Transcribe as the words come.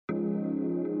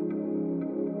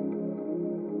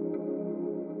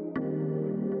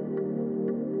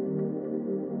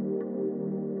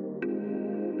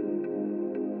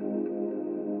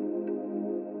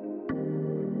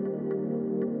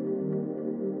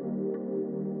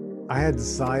I had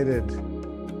decided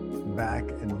back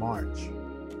in March,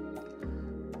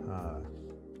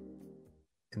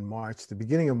 the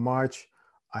beginning of March,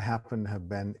 I happened to have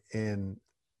been in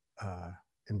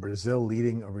Brazil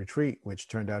leading a retreat, which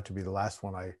turned out to be the last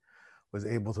one I was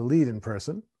able to lead in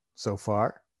person so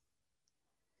far.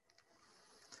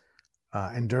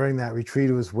 And during that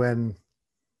retreat was when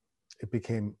it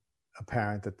became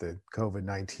apparent that the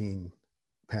COVID-19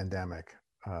 pandemic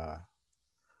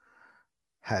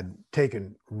had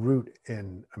taken root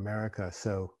in America.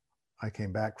 So I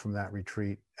came back from that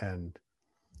retreat and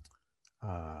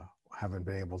haven't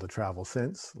been able to travel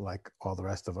since, like all the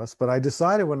rest of us. But I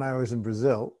decided when I was in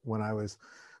Brazil,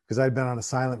 because I'd been on a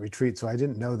silent retreat, so I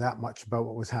didn't know that much about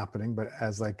what was happening. But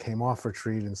as I came off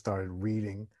retreat and started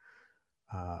reading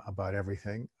about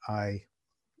everything, I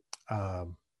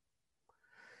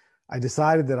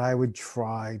decided that I would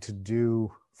try to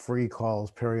do free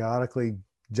calls periodically,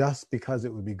 just because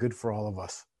it would be good for all of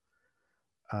us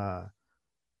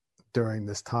during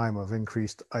this time of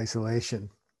increased isolation,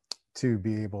 to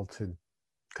be able to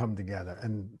come together.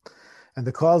 And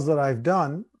the calls that I've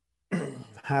done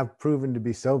have proven to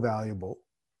be so valuable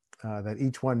that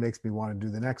each one makes me want to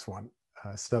do the next one.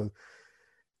 So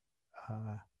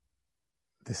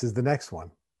this is the next one.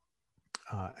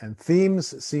 And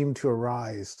themes seem to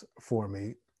arise for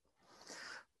me.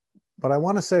 But I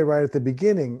want to say right at the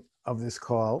beginning of this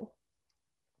call,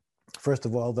 first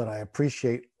of all, that I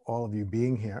appreciate all of you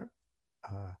being here,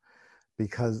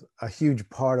 because a huge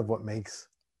part of what makes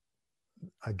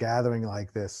a gathering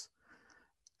like this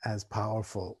as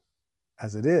powerful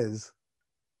as it is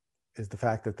the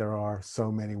fact that there are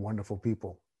so many wonderful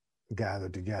people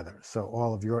gathered together. So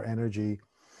all of your energy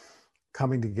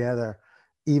coming together,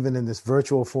 even in this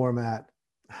virtual format,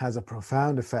 has a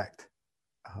profound effect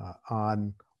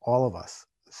on all of us.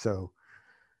 So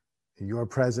your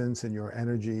presence and your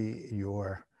energy,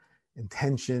 your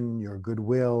intention, your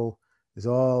goodwill is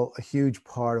all a huge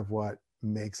part of what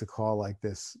makes a call like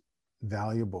this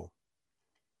valuable.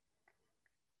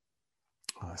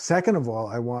 Second of all,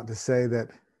 I want to say that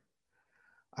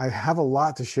I have a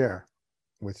lot to share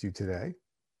with you today.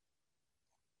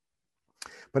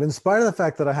 But in spite of the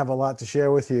fact that I have a lot to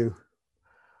share with you,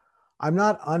 I'm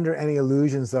not under any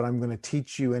illusions that I'm going to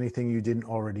teach you anything you didn't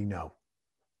already know.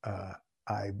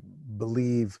 I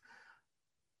believe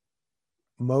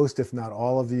most, if not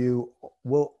all of you,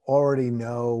 will already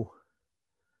know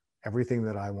everything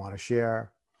that I want to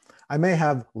share. I may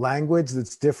have language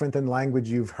that's different than language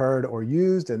you've heard or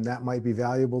used, and that might be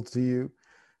valuable to you.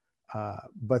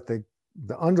 But the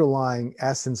underlying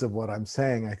essence of what I'm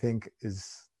saying, I think,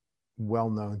 is well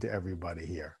known to everybody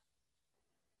here.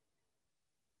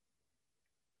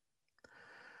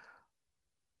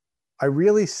 I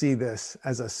really see this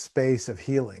as a space of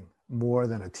healing more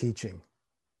than a teaching.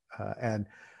 And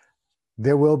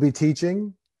there will be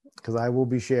teaching, because I will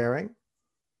be sharing,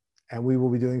 and we will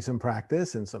be doing some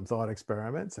practice and some thought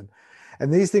experiments.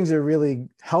 And these things are really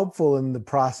helpful in the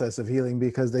process of healing,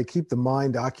 because they keep the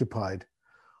mind occupied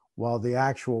while the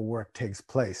actual work takes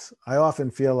place. I often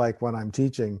feel like when I'm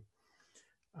teaching,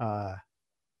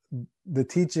 the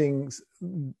teachings,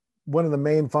 one of the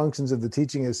main functions of the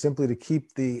teaching is simply to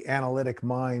keep the analytic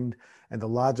mind and the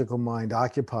logical mind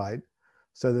occupied,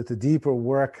 so that the deeper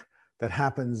work that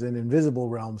happens in invisible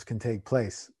realms can take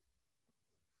place.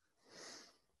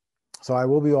 So I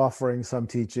will be offering some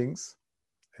teachings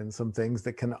and some things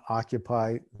that can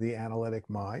occupy the analytic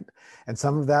mind. And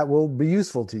some of that will be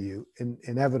useful to you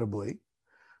inevitably,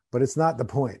 but it's not the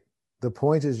point. The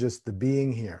point is just the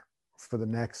being here for the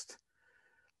next,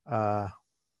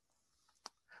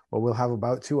 we'll have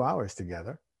about 2 hours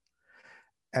together.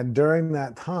 And during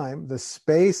that time, the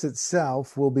space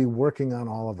itself will be working on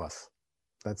all of us.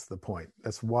 That's the point.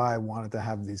 That's why I wanted to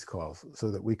have these calls, so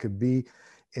that we could be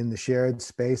in the shared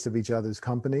space of each other's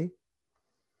company,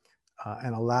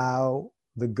 and allow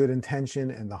the good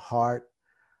intention and the heart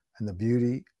and the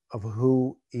beauty of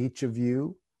who each of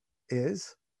you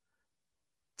is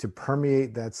to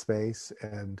permeate that space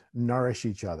and nourish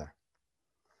each other.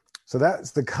 So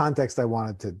that's the context I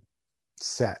wanted to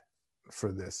set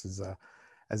for this,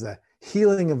 as a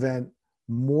healing event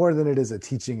more than it is a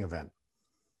teaching event.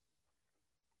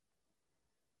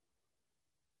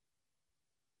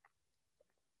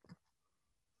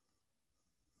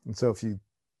 And so if you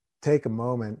take a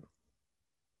moment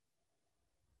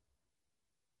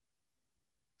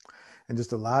and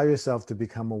just allow yourself to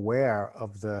become aware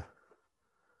of the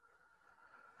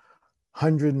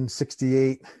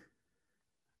 168,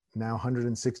 now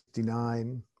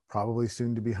 169, probably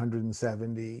soon to be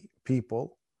 170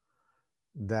 people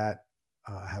that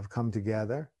have come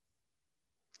together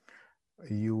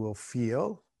you will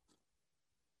feel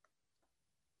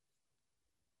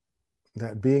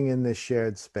that being in this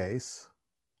shared space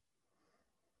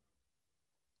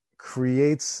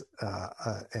creates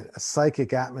a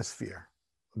psychic atmosphere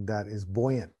that is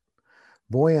buoyant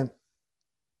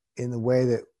in the way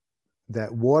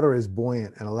that water is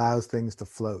buoyant and allows things to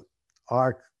float.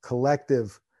 Our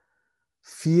collective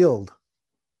field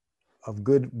of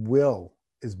goodwill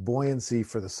is buoyancy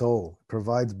for the soul. It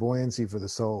provides buoyancy for the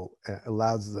soul. It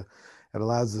allows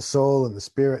the soul and the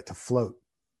spirit to float.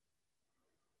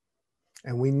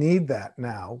 And we need that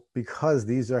now because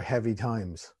these are heavy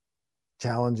times,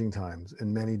 challenging times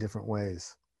in many different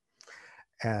ways.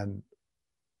 And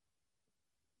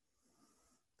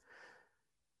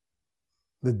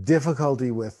the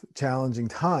difficulty with challenging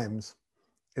times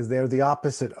is they're the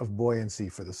opposite of buoyancy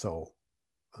for the soul.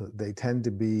 They tend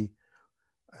to be,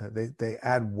 they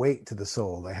add weight to the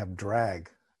soul. They have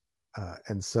drag.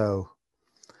 And so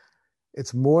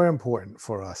it's more important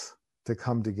for us to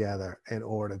come together in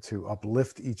order to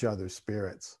uplift each other's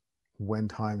spirits when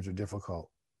times are difficult.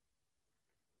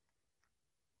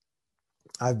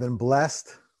 I've been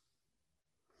blessed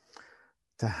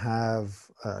to have,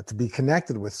 to be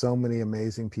connected with so many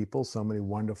amazing people, so many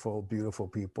wonderful, beautiful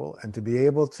people, and to be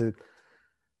able to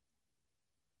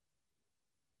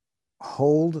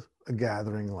hold a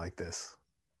gathering like this,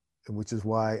 which is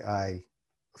why I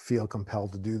feel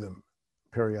compelled to do them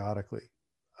periodically,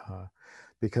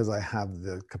 because I have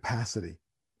the capacity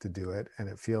to do it. And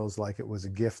it feels like it was a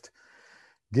gift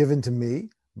given to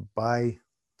me by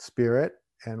Spirit,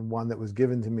 and one that was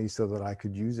given to me so that I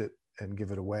could use it and give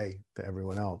it away to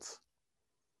everyone else.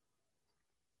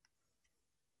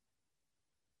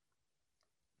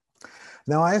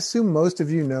 Now, I assume most of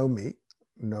you know me,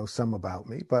 know some about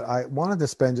me, but I wanted to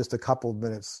spend just a couple of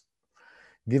minutes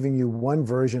giving you one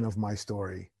version of my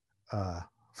story.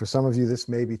 For some of you, this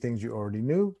may be things you already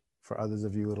knew. For others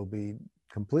of you, it'll be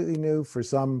completely new. For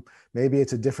some, maybe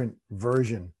it's a different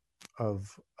version of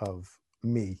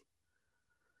me.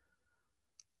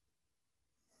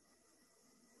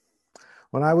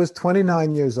 When I was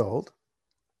 29 years old,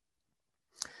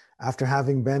 after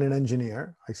having been an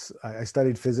engineer, I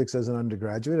studied physics as an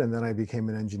undergraduate, and then I became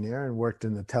an engineer and worked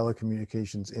in the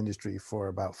telecommunications industry for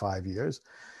about 5 years.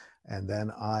 And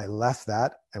then I left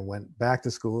that and went back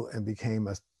to school and became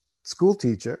a school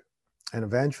teacher. And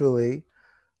eventually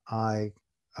I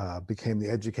became the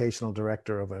educational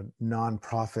director of a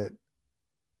nonprofit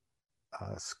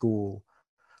school,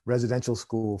 residential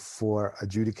school for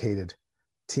adjudicated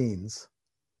teens.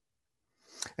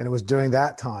 And it was during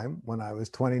that time, when I was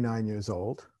 29 years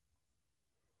old,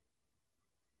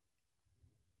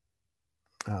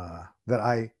 that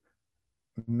I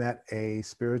met a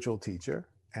spiritual teacher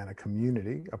and a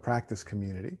community, a practice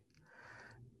community,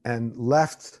 and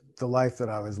left the life that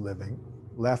I was living,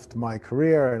 left my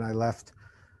career, and I left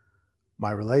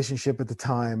my relationship at the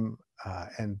time,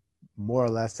 and more or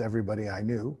less everybody I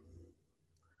knew,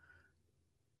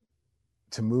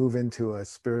 to move into a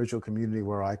spiritual community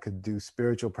where I could do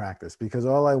spiritual practice, because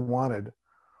all I wanted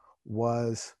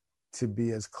was to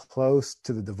be as close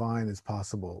to the divine as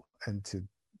possible and to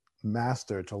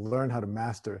learn how to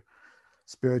master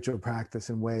spiritual practice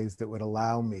in ways that would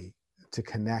allow me to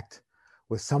connect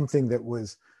with something that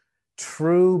was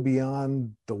true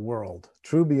beyond the world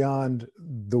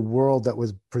that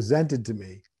was presented to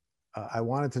me. I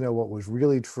wanted to know what was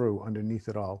really true underneath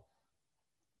it all.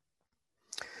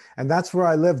 And that's where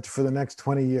I lived for the next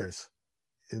 20 years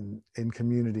in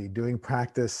community, doing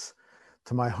practice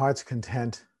to my heart's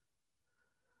content,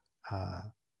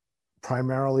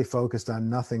 primarily focused on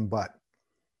nothing but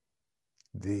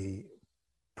the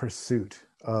pursuit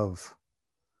of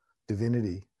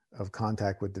divinity, of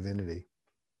contact with divinity.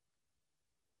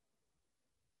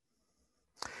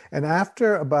 And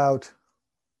after about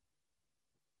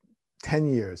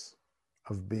 10 years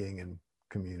of being in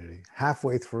community,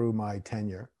 halfway through my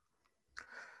tenure,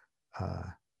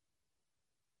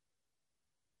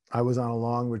 I was on a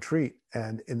long retreat.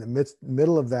 And in the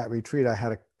middle of that retreat, I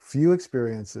had a few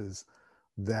experiences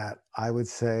that I would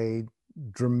say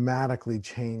dramatically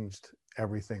changed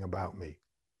everything about me.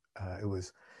 It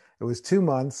was 2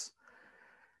 months,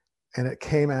 and it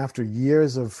came after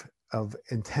years of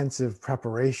intensive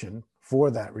preparation for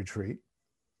that retreat,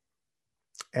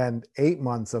 and 8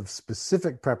 months of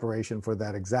specific preparation for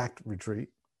that exact retreat.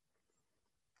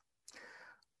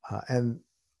 And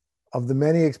of the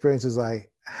many experiences I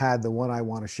had, the one I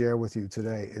want to share with you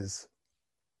today is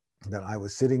that I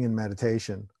was sitting in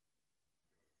meditation,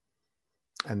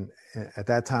 and at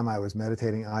that time I was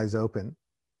meditating eyes open,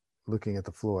 looking at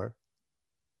the floor.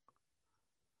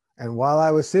 And while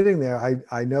I was sitting there,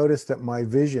 I noticed that my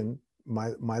vision,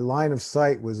 my line of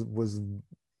sight was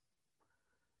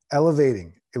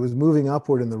elevating. It was moving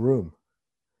upward in the room.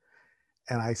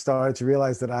 And I started to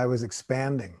realize that I was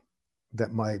expanding,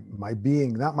 that my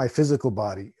being, not my physical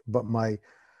body, but my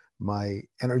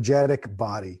energetic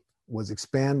body was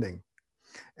expanding.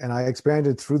 And I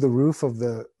expanded through the roof of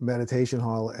the meditation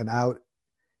hall and out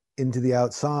into the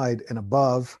outside and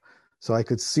above, so I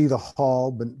could see the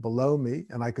hall below me,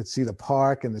 and I could see the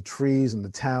park and the trees and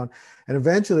the town. And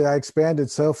eventually I expanded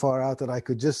so far out that I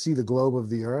could just see the globe of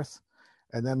the earth,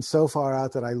 and then so far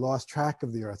out that I lost track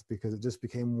of the earth because it just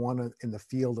became one in the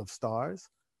field of stars.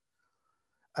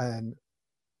 And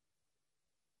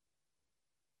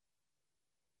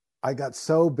I got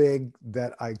so big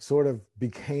that I sort of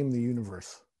became the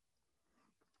universe.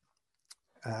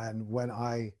 And when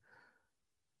I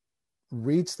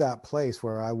reached that place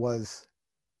where I was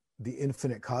the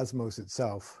infinite cosmos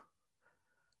itself,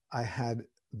 I had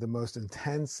the most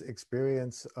intense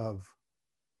experience of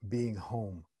being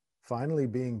home, finally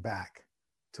being back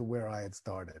to where I had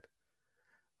started.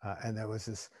 And there was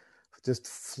this just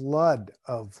flood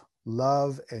of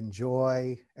love and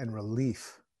joy and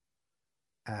relief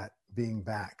at being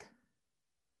back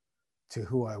to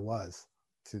who I was,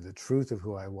 to the truth of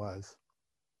who I was.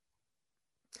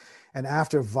 And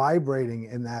after vibrating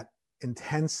in that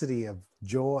intensity of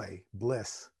joy,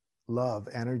 bliss, love,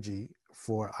 energy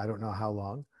for I don't know how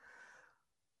long,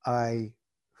 I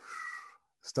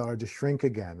started to shrink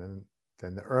again. And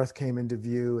then the earth came into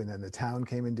view, and then the town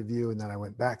came into view, and then I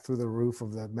went back through the roof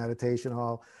of the meditation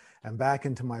hall and back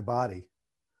into my body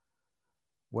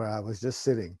where I was just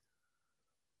sitting.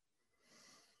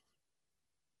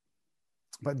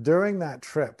 But during that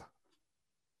trip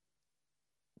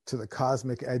to the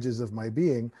cosmic edges of my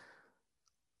being,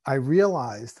 I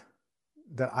realized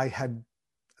that I had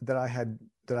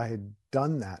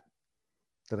done that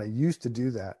I used to do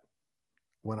that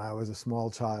when I was a small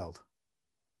child,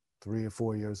 3 or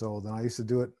 4 years old. And I used to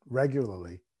do it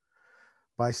regularly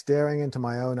by staring into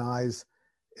my own eyes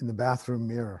in the bathroom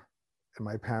mirror in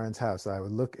my parents' house. I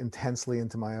would look intensely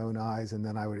into my own eyes, and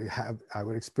then I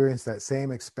would experience that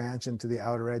same expansion to the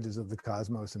outer edges of the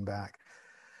cosmos and back.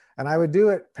 And I would do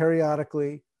it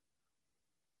periodically,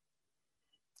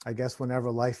 I guess, whenever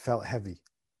life felt heavy.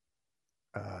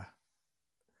 And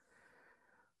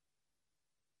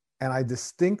I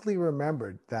distinctly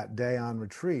remembered that day on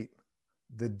retreat,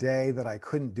 the day that I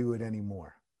couldn't do it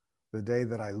anymore, the day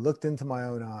that I looked into my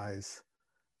own eyes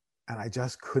and I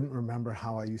just couldn't remember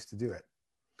how I used to do it.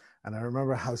 And I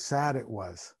remember how sad it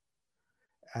was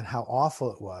and how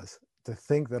awful it was to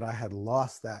think that I had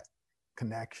lost that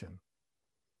connection.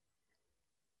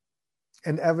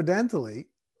 And evidently,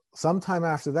 sometime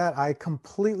after that, I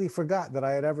completely forgot that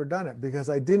I had ever done it because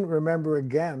I didn't remember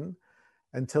again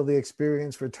until the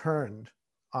experience returned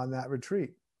on that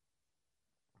retreat.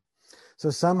 So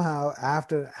somehow,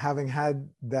 after having had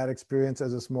that experience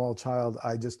as a small child,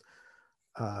 I just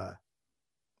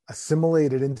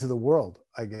assimilated into the world,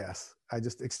 I guess. I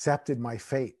just accepted my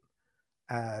fate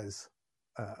as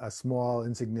a small,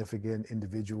 insignificant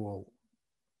individual,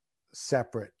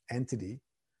 separate entity.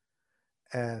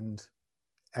 And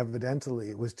evidently,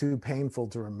 it was too painful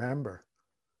to remember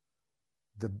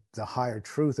the higher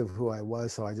truth of who I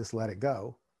was, so I just let it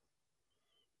go.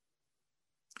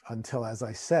 Until, as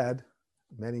I said,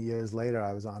 many years later,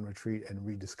 I was on retreat and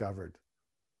rediscovered.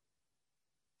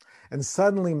 And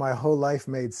suddenly my whole life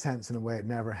made sense in a way it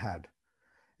never had.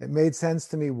 It made sense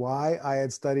to me why I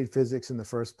had studied physics in the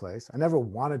first place. I never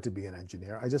wanted to be an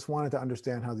engineer. I just wanted to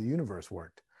understand how the universe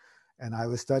worked. And I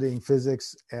was studying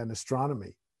physics and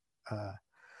astronomy.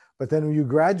 But then when you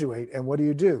graduate, and what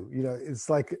do? You know, it's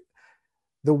like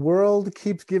the world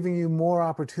keeps giving you more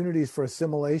opportunities for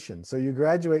assimilation. So you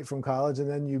graduate from college and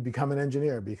then you become an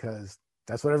engineer because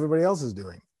that's what everybody else is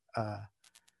doing.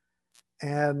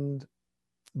 And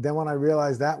then when I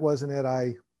realized that wasn't it,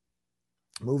 I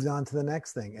moved on to the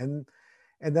next thing.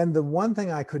 And then the one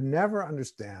thing I could never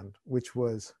understand, which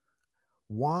was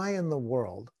why in the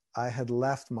world I had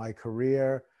left my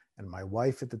career and my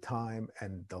wife at the time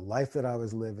and the life that I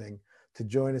was living to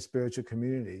join a spiritual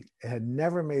community. It had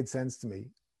never made sense to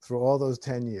me through all those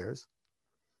 10 years,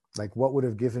 like what would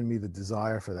have given me the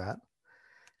desire for that.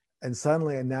 And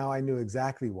suddenly, and now I knew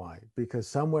exactly why, because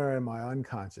somewhere in my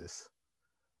unconscious,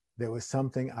 there was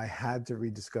something I had to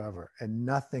rediscover, and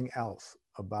nothing else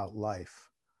about life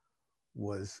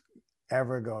was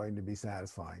ever going to be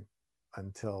satisfying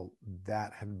until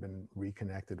that had been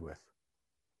reconnected with.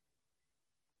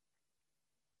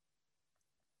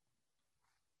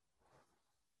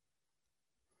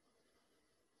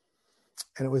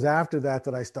 And it was after that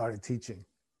that I started teaching.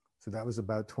 So that was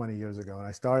about 20 years ago. And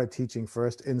I started teaching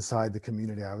first inside the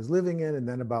community I was living in, and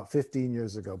then about 15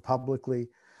 years ago publicly.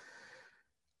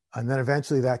 And then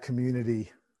eventually that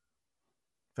community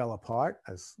fell apart,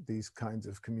 as these kinds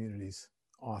of communities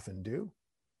often do,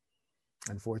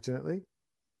 unfortunately.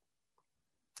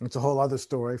 It's a whole other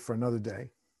story for another day.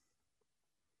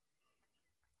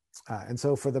 And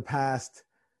so for the past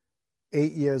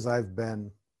 8 years, I've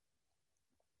been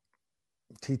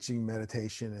teaching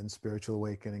meditation and spiritual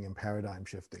awakening and paradigm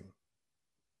shifting.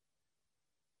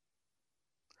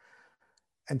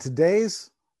 And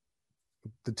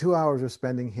the 2 hours we're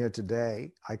spending here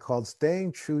today, I called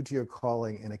Staying True to Your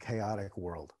Calling in a Chaotic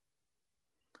World.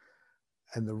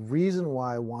 And the reason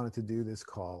why I wanted to do this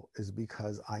call is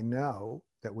because I know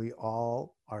that we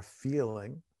all are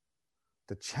feeling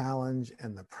the challenge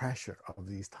and the pressure of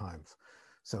these times.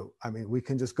 So, I mean, we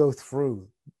can just go through,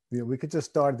 we could just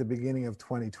start at the beginning of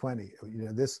 2020.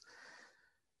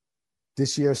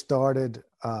 This year started,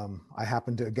 I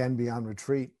happened to again be on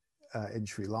retreat in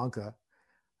Sri Lanka.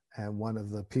 And one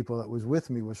of the people that was with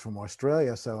me was from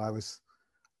Australia. So I was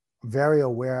very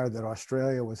aware that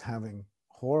Australia was having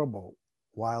horrible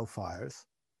wildfires,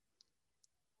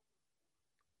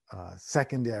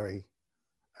 secondary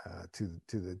to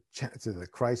the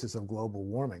crisis of global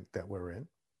warming that we're in.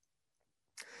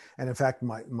 And in fact,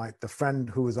 the friend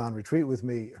who was on retreat with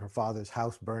me, her father's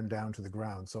house burned down to the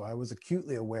ground. So I was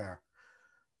acutely aware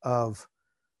of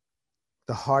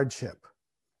the hardship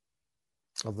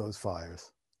of those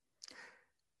fires.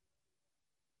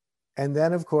 And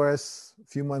then, of course, a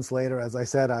few months later, as I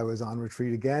said, I was on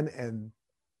retreat again, and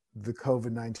the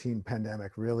COVID-19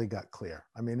 pandemic really got clear.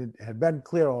 I mean, it had been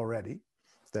clear already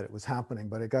that it was happening,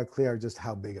 but it got clear just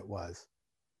how big it was.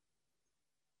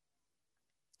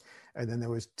 And then there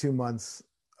was 2 months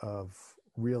of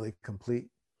really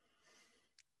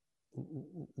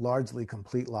largely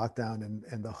complete lockdown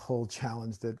and the whole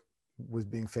challenge that was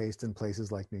being faced in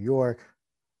places like New York.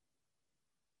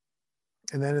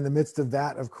 And then in the midst of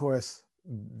that, of course,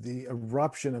 the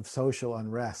eruption of social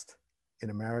unrest in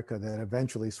America that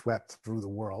eventually swept through the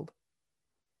world,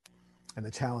 and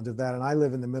the challenge of that. And I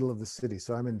live in the middle of the city,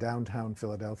 so I'm in downtown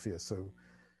Philadelphia. So,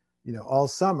 all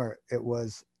summer it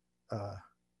was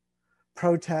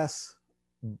protests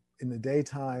in the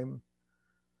daytime,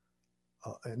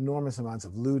 enormous amounts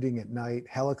of looting at night,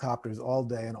 helicopters all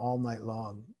day and all night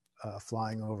long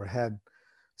flying overhead.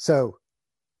 So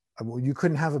you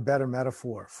couldn't have a better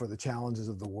metaphor for the challenges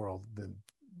of the world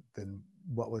than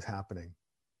what was happening.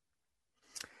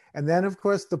 And then, of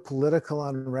course, the political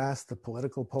unrest, the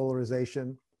political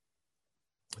polarization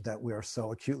that we are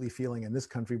so acutely feeling in this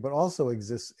country, but also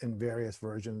exists in various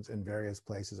versions in various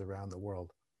places around the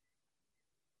world.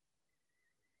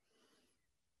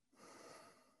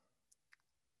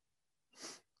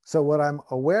 So what I'm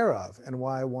aware of and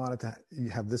why I wanted to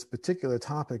have this particular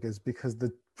topic is because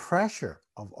the pressure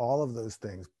of all of those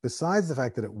things, besides the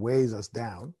fact that it weighs us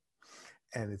down,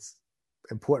 and it's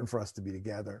important for us to be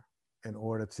together in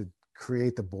order to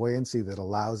create the buoyancy that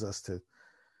allows us to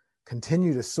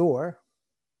continue to soar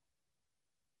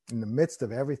in the midst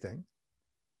of everything.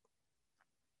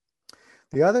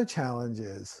 The other challenge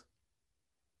is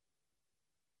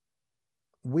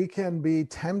we can be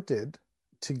tempted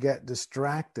to get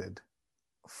distracted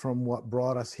from what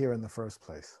brought us here in the first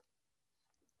place.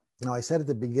 Now, I said at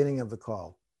the beginning of the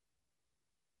call,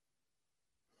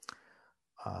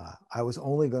 I was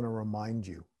only going to remind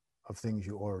you of things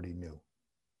you already knew.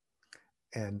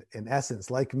 And in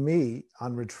essence, like me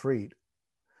on retreat,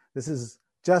 this is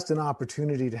just an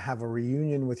opportunity to have a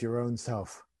reunion with your own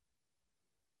self.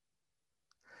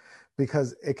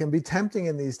 Because it can be tempting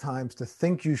in these times to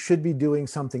think you should be doing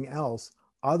something else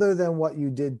other than what you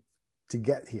did to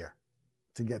get here,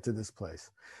 to get to this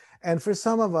place. And for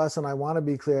some of us, and I want to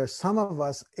be clear, some of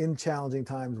us in challenging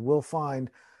times will find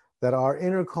that our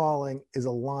inner calling is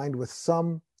aligned with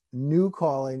some new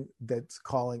calling that's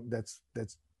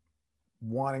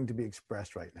wanting to be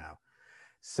expressed right now.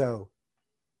 So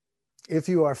if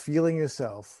you are feeling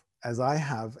yourself, as I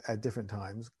have at different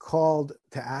times, called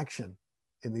to action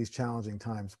in these challenging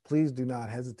times, please do not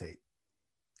hesitate.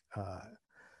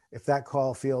 If that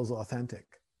call feels authentic,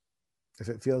 if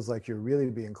it feels like you're really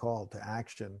being called to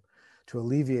action to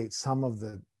alleviate some of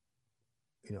the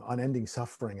unending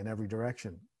suffering in every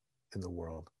direction in the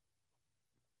world.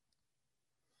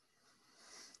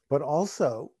 But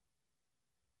also,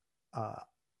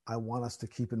 I want us to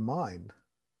keep in mind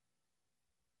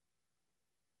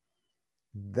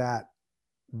that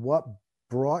what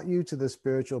brought you to the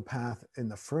spiritual path in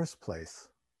the first place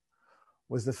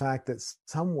was the fact that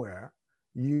somewhere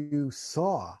you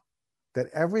saw that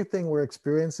everything we're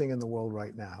experiencing in the world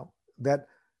right now, that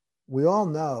we all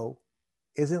know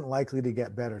isn't likely to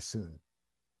get better soon.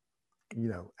 You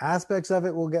know, aspects of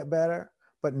it will get better,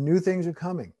 but new things are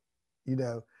coming. You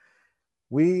know,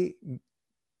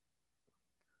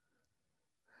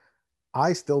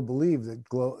 I still believe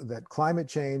that climate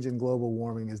change and global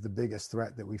warming is the biggest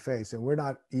threat that we face. And we're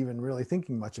not even really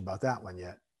thinking much about that one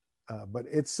yet, but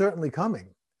it's certainly coming.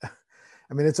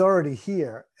 I mean, it's already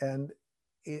here, and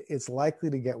it's likely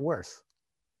to get worse.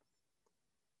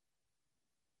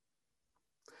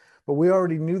 But we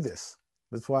already knew this.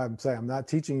 That's why I'm saying I'm not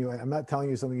teaching you, I'm not telling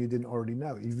you something you didn't already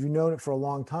know. You've known it for a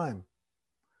long time.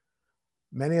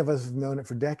 Many of us have known it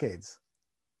for decades.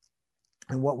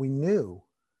 And what we knew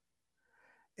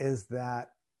is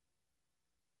that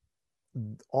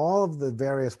all of the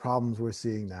various problems we're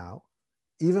seeing now,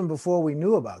 even before we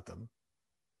knew about them,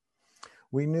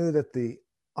 we knew that the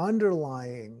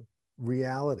underlying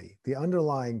reality, the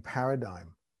underlying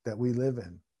paradigm that we live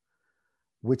in,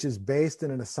 which is based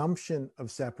in an assumption of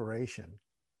separation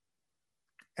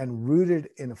and rooted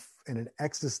in an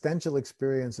existential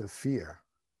experience of fear,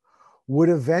 would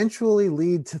eventually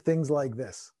lead to things like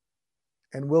this,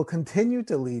 and will continue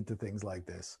to lead to things like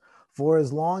this for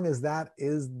as long as that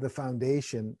is the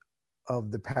foundation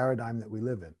of the paradigm that we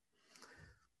live in.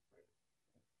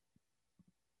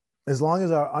 As long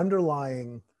as our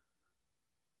underlying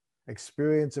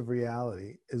experience of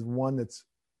reality is one that's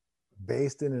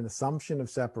based in an assumption of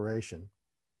separation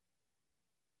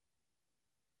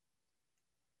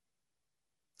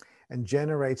and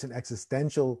generates an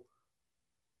existential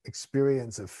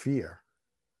experience of fear,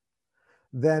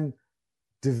 then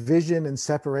division and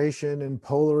separation and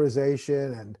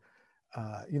polarization and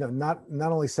not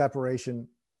only separation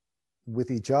with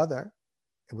each other,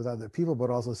 with other people, but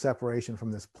also separation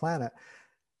from this planet.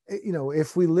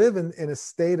 If we live in a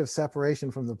state of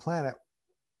separation from the planet,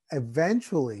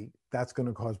 eventually that's going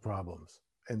to cause problems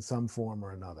in some form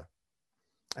or another.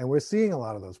 And we're seeing a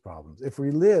lot of those problems. If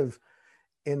we live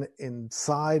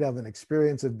inside of an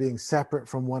experience of being separate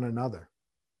from one another,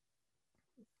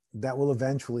 that will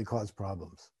eventually cause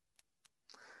problems.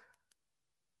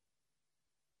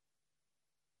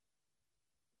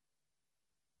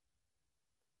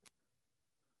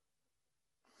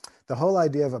 The whole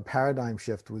idea of a paradigm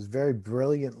shift was very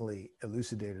brilliantly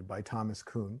elucidated by Thomas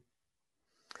Kuhn,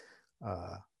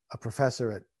 a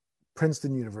professor at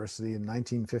Princeton University in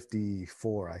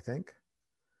 1954, I think.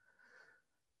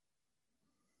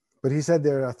 But he said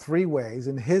there are three ways,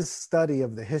 in his study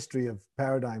of the history of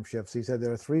paradigm shifts, he said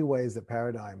there are three ways that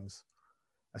paradigms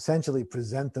essentially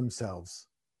present themselves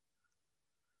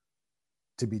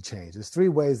to be changed. There's three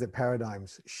ways that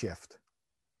paradigms shift.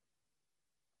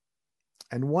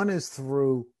 And one is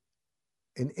through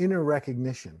an inner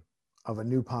recognition of a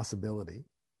new possibility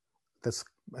that's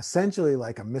essentially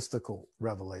like a mystical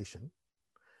revelation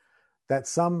that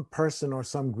some person or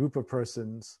some group of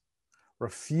persons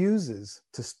refuses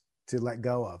to let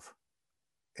go of,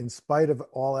 in spite of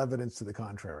all evidence to the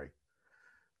contrary.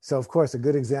 So, of course, a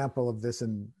good example of this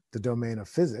in the domain of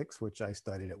physics, which I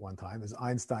studied at one time, is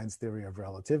Einstein's theory of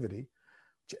relativity,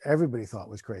 which everybody thought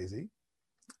was crazy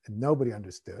and nobody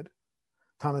understood.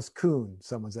 Thomas Kuhn,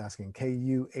 someone's asking,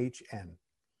 Kuhn.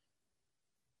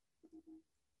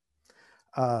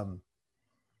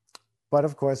 But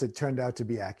of course, it turned out to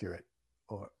be accurate.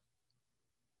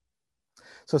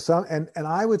 And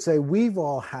I would say we've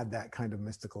all had that kind of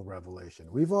mystical revelation.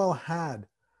 We've all had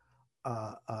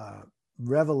a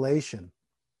revelation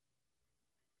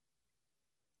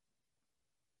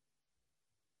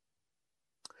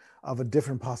of a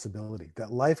different possibility,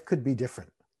 that life could be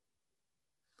different.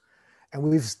 And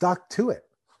we've stuck to it.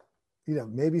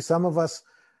 Maybe some of us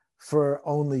for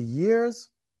only years,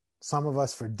 some of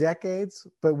us for decades,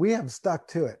 but we have stuck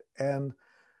to it. And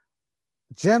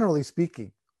generally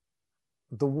speaking,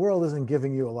 the world isn't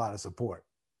giving you a lot of support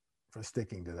for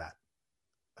sticking to that.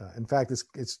 In fact,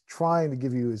 it's trying to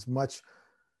give you as much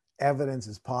evidence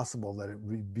as possible that it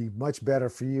would be much better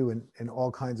for you in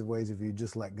all kinds of ways if you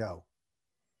just let go.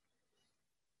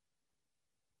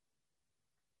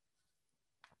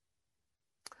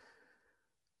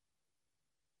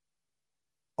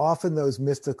 Often those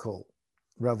mystical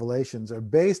revelations are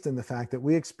based in the fact that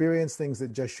we experience things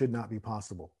that just should not be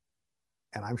possible.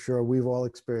 And I'm sure we've all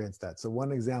experienced that. So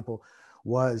one example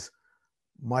was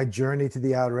my journey to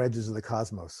the outer edges of the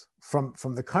cosmos. From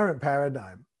the current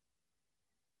paradigm,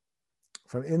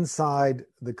 from inside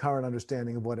the current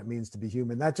understanding of what it means to be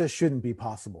human, that just shouldn't be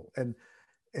possible. And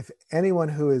if anyone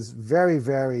who is very,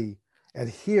 very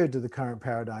adhered to the current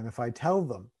paradigm, if I tell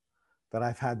them that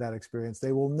I've had that experience,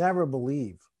 they will never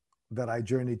believe that I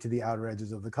journeyed to the outer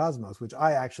edges of the cosmos, which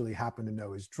I actually happen to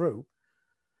know is true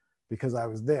because I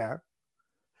was there.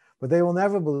 But they will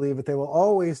never believe it. They will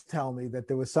always tell me that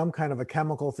there was some kind of a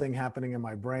chemical thing happening in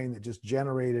my brain that just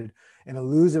generated an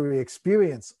illusory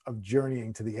experience of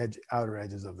journeying to the outer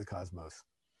edges of the cosmos,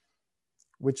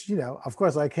 which, you know, of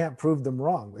course, I can't prove them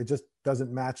wrong. It just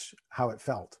doesn't match how it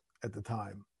felt at the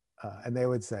time. And they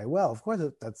would say, well, of course,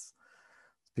 that's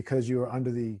because you are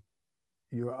under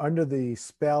the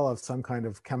spell of some kind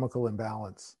of chemical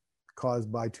imbalance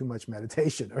caused by too much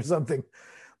meditation or something.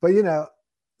 But, you know,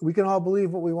 we can all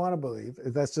believe what we want to believe.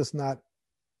 That's just not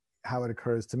how it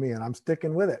occurs to me. And I'm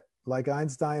sticking with it. Like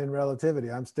Einstein and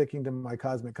relativity, I'm sticking to my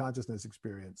cosmic consciousness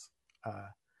experience.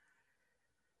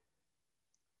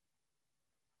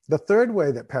 The third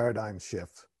way that paradigms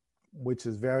shift, which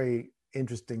is very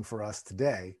interesting for us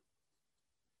today,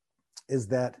 is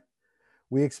that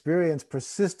we experience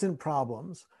persistent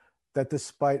problems that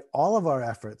despite all of our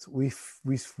efforts, we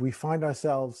find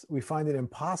it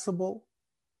impossible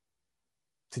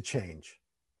to change,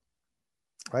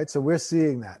 right? So we're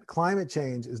seeing that climate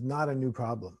change is not a new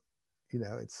problem. You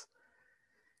know, it's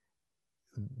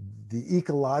the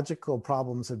ecological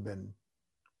problems have been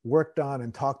worked on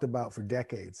and talked about for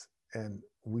decades, and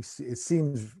it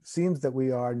seems that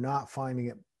we are not finding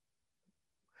it.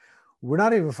 We're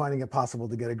not even finding it possible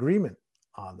to get agreement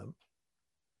on them,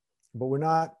 but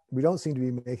we don't seem to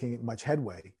be making much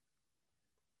headway.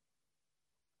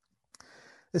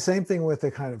 The same thing with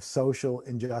the kind of social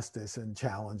injustice and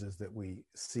challenges that we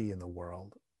see in the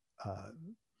world.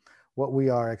 What we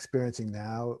are experiencing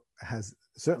now has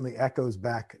certainly echoes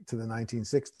back to the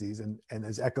 1960s, and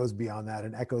there's echoes beyond that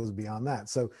and echoes beyond that.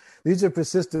 So these are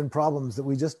persistent problems that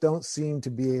we just don't seem to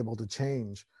be able to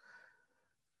change.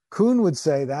 Kuhn would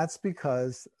say that's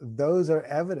because those are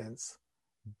evidence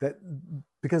that,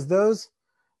 because those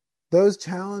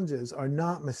challenges are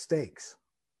not mistakes.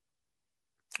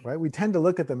 Right? We tend to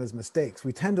look at them as mistakes.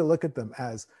 We tend to look at them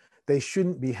as they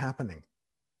shouldn't be happening.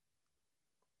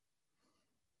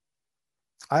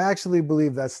 I actually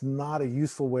believe that's not a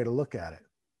useful way to look at it.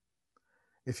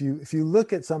 If you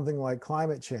look at something like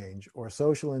climate change or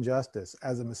social injustice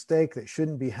as a mistake that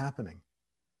shouldn't be happening,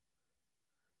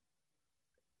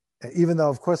 even though,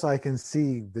 of course, I can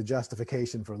see the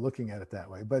justification for looking at it that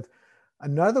way, but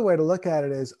another way to look at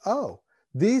it is, oh,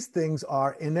 these things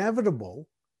are inevitable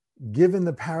given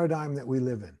the paradigm that we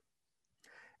live in.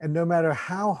 And no matter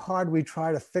how hard we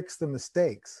try to fix the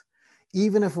mistakes,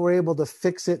 even if we're able to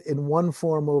fix it in one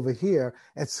form over here,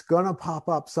 it's going to pop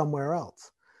up somewhere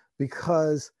else.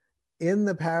 Because in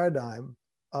the paradigm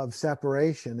of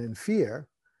separation and fear,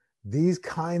 these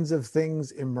kinds of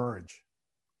things emerge.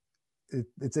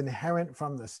 It's inherent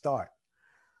from the start.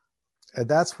 And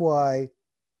that's why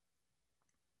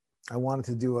I wanted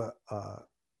to do a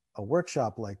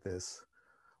workshop like this,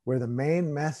 where the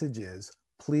main message is,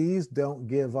 please don't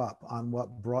give up on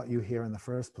what brought you here in the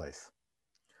first place.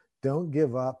 Don't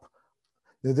give up.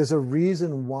 There's a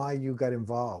reason why you got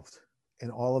involved in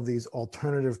all of these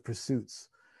alternative pursuits,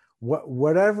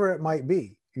 whatever it might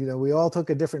be. You know, we all took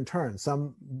a different turn.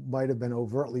 Some might have been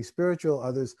overtly spiritual.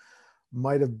 Others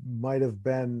might have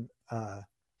been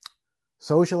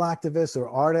social activists or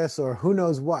artists or who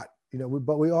knows what. You know,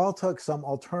 but we all took some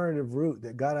alternative route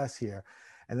that got us here.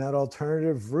 And that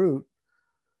alternative route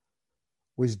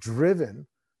was driven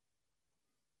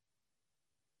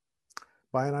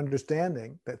by an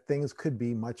understanding that things could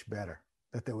be much better,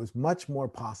 that there was much more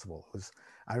possible.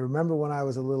 I remember when I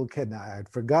was a little kid, now I had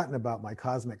forgotten about my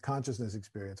cosmic consciousness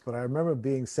experience, but I remember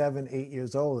being 7, 8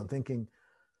 years old and thinking,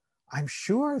 I'm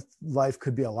sure life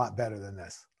could be a lot better than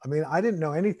this. I mean, I didn't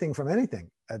know anything from anything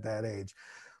at that age,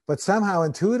 but somehow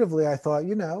intuitively I thought,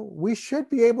 you know, we should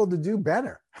be able to do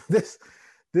better.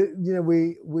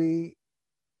 We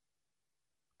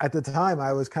at the time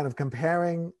I was kind of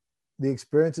comparing the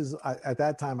experiences at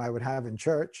that time I would have in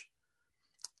church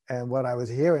and what I was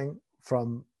hearing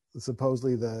from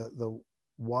supposedly the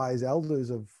wise elders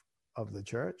of the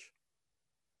church.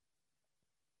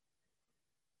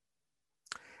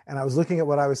 And I was looking at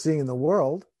what I was seeing in the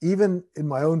world, even in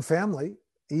my own family,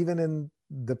 even in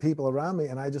the people around me.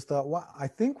 And I just thought, wow, I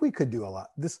think we could do a lot.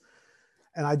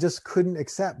 And I just couldn't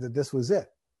accept that this was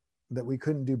it, that we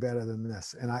couldn't do better than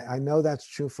this. And I know that's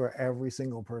true for every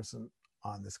single person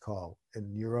on this call,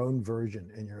 in your own version,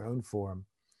 in your own form.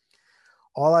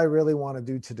 All I really want to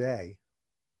do today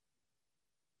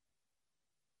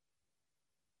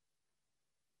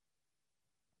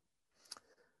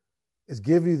is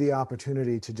give you the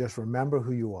opportunity to just remember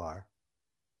who you are,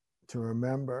 to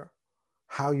remember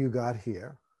how you got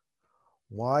here,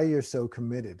 why you're so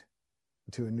committed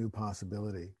to a new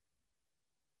possibility,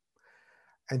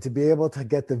 and to be able to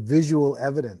get the visual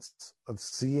evidence of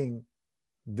seeing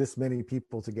this many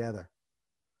people together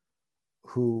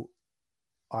who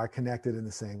are connected in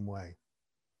the same way.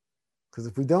 Because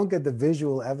if we don't get the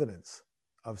visual evidence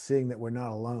of seeing that we're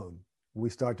not alone, we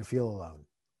start to feel alone.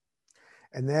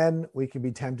 And then we can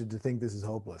be tempted to think this is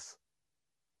hopeless.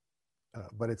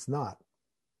 But it's not.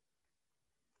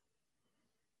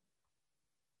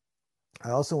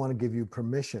 I also want to give you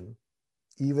permission,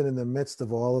 even in the midst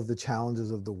of all of the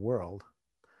challenges of the world,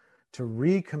 to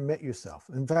recommit yourself.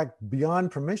 In fact,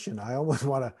 beyond permission, I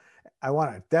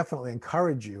want to definitely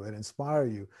encourage you and inspire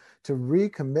you to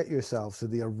recommit yourself to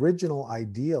the original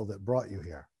ideal that brought you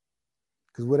here.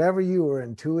 Because whatever you were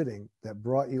intuiting that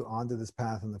brought you onto this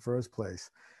path in the first place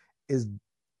is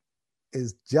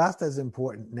just as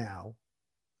important now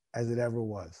as it ever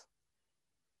was.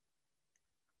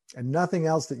 And nothing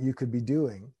else that you could be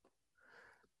doing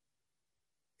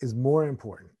is more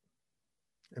important.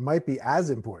 It might be as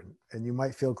important, and you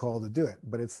might feel called to do it,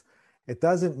 but it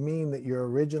doesn't mean that your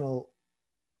original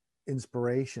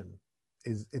inspiration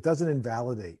it doesn't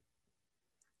invalidate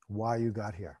why you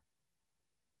got here.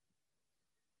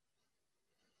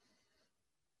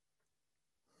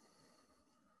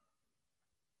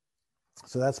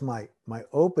 So that's my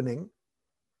opening.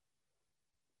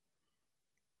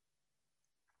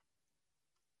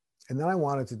 And then I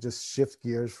wanted to just shift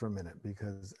gears for a minute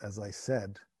because, as I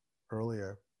said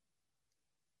earlier,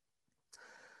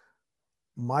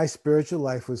 my spiritual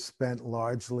life was spent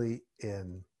largely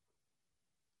in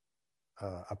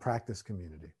a practice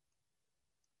community.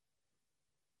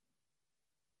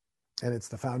 And it's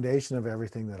the foundation of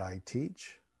everything that I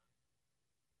teach.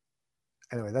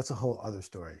 Anyway, that's a whole other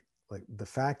story. Like, the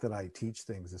fact that I teach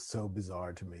things is so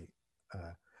bizarre to me.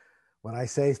 When I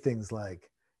say things like,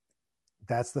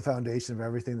 that's the foundation of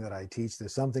everything that I teach,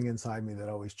 there's something inside me that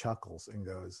always chuckles and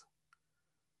goes,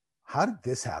 how did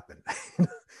this happen?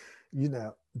 You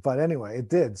know, but anyway, it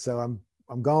did. So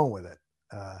I'm going with it.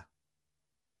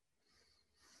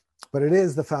 But it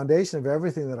is the foundation of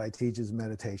everything that I teach is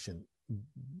meditation.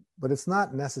 But it's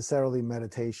not necessarily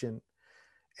meditation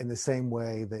in the same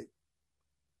way that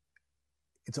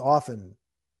it's often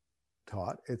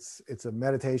taught. It's a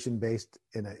meditation based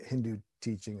in a Hindu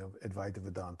teaching of Advaita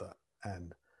Vedanta,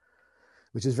 and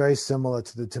which is very similar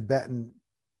to the Tibetan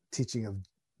teaching of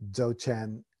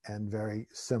Dzogchen and very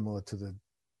similar to the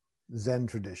Zen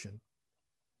tradition.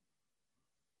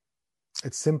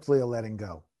 It's simply a letting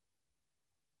go.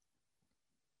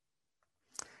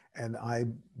 And I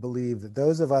believe that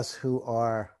those of us who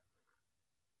are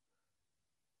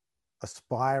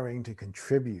aspiring to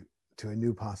contribute to a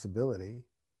new possibility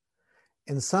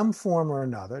in some form or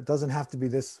another, it doesn't have to be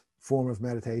this form of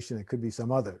meditation, it could be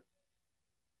some other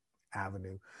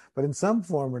avenue, but in some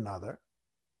form or another,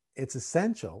 it's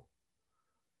essential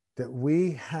that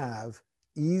we have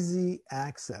easy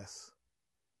access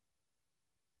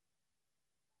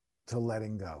to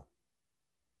letting go.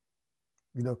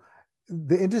 You know,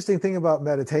 the interesting thing about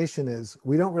meditation is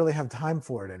we don't really have time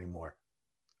for it anymore.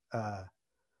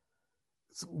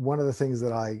 It's one of the things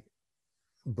that I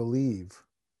believe.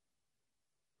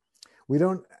 We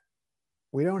don't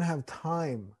have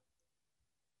time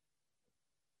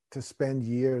to spend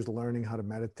years learning how to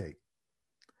meditate.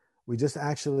 We just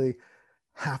actually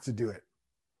have to do it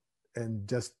and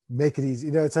just make it easy.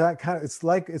 You know,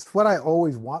 it's what I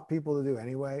always want people to do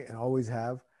anyway, and always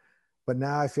have. But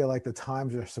now I feel like the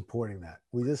times are supporting that.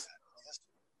 We just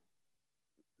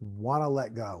want to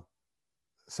let go.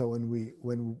 So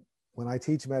when I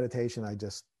teach meditation, I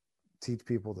just teach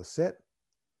people to sit,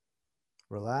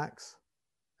 relax,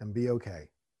 and be okay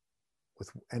with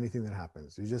anything that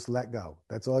happens. You just let go.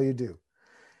 That's all you do.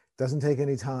 It doesn't take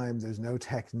any time. There's no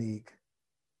technique.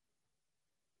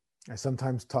 I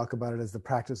sometimes talk about it as the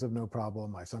practice of no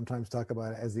problem. I sometimes talk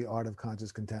about it as the art of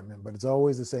conscious contentment, but it's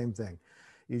always the same thing.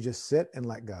 You just sit and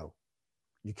let go.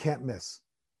 You can't miss.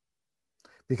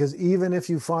 Because even if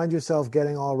you find yourself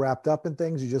getting all wrapped up in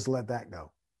things, you just let that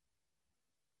go.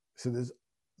 So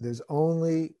there's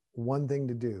only one thing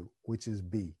to do, which is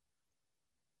be.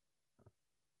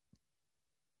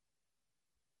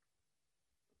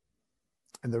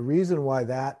 And the reason why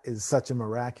that is such a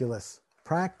miraculous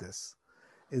practice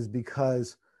is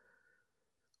because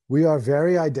we are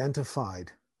very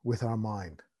identified with our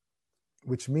mind,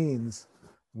 which means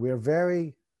we're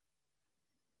very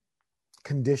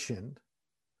conditioned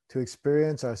to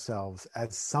experience ourselves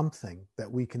as something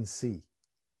that we can see.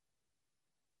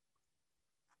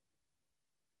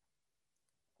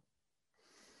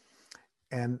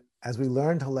 And as we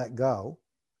learn to let go,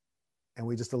 and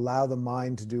we just allow the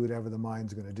mind to do whatever the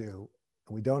mind's going to do,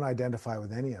 and we don't identify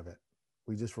with any of it,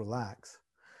 we just relax,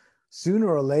 sooner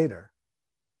or later,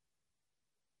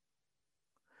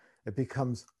 it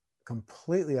becomes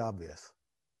completely obvious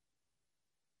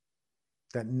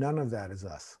that none of that is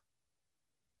us.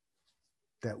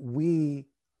 That we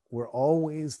were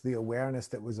always the awareness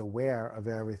that was aware of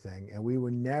everything, and we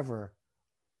were never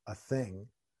a thing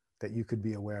that you could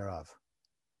be aware of.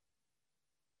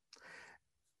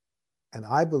 And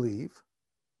I believe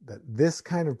that this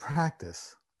kind of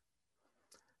practice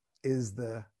is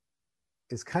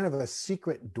kind of a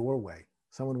secret doorway.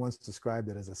 Someone once described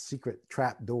it as a secret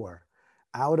trap door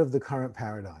out of the current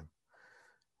paradigm.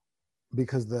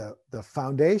 Because the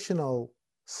foundational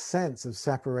sense of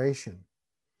separation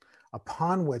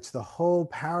upon which the whole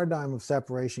paradigm of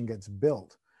separation gets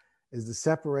built is the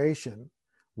separation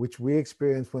which we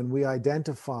experience when we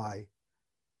identify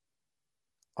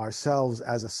ourselves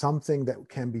as a something that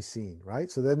can be seen,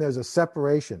 right? So then there's a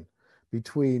separation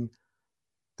between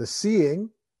the seeing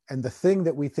and the thing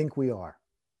that we think we are.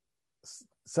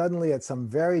 Suddenly, at some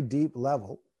very deep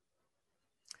level,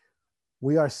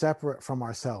 we are separate from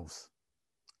ourselves.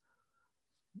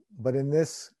 But in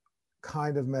this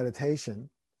kind of meditation,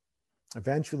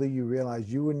 eventually you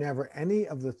realize you were never any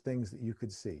of the things that you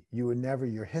could see. You were never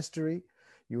your history.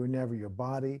 You were never your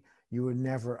body. You were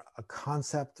never a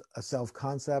concept, a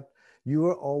self-concept. You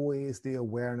were always the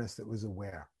awareness that was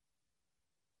aware.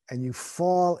 And you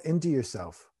fall into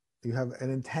yourself. You have an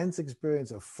intense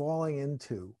experience of falling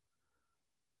into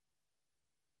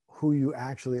who you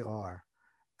actually are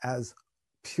as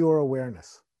pure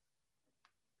awareness.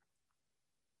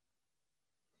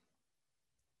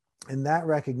 And that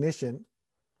recognition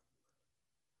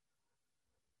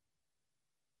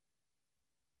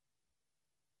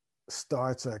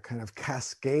starts a kind of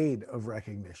cascade of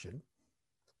recognition.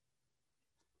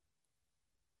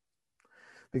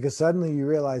 Because suddenly you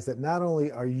realize that not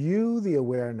only are you the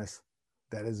awareness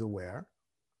that is aware,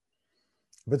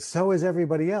 but so is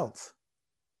everybody else.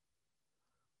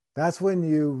 That's when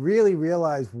you really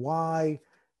realize why,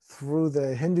 through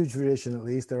the Hindu tradition at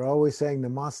least, they're always saying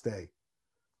namaste.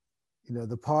 You know,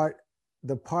 the part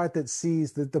that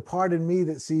sees, the part in me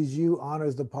that sees you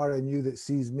honors the part in you that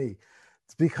sees me.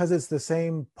 It's because it's the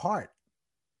same part.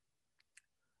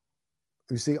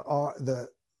 You see,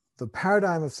 the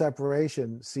paradigm of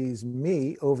separation sees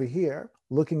me over here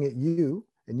looking at you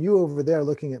and you over there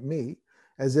looking at me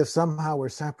as if somehow we're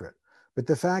separate. But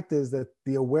the fact is that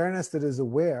the awareness that is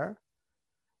aware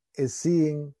is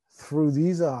seeing through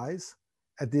these eyes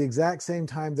at the exact same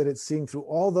time that it's seeing through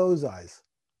all those eyes.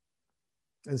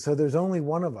 And so there's only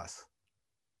one of us.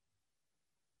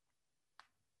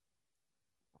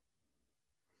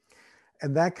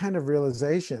 And that kind of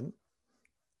realization,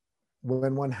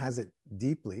 when one has it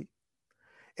deeply,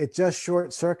 it just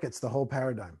short circuits the whole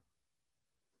paradigm.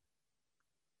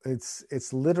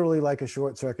 It's literally like a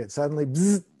short circuit. Suddenly,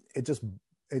 bzz,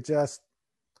 it just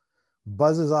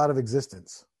buzzes out of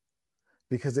existence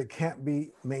because it can't be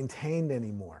maintained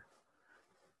anymore.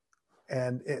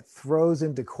 And it throws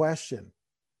into question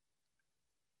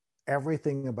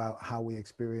everything about how we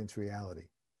experience reality.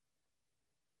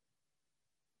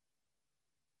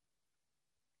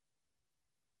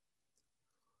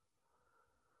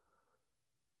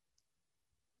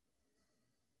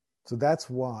 So that's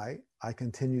why I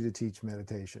continue to teach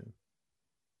meditation.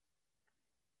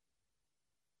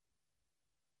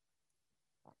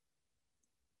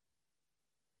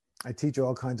 I teach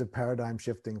all kinds of paradigm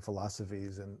shifting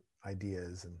philosophies and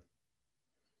ideas, and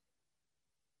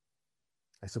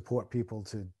I support people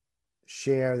to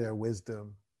share their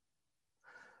wisdom.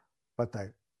 But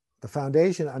the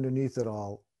foundation underneath it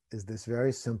all is this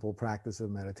very simple practice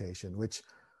of meditation, which,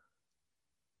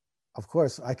 of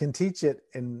course, I can teach it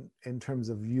in terms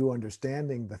of you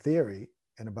understanding the theory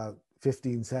in about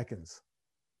 15 seconds,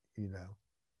 you know.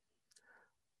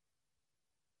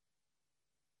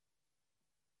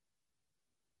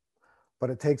 But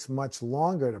it takes much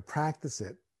longer to practice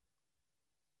it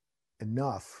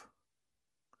enough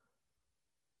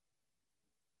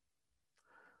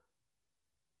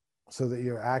so that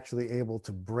you're actually able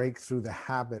to break through the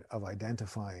habit of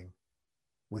identifying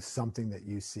with something that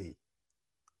you see.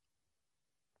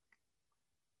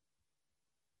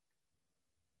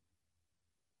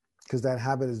 Because that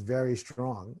habit is very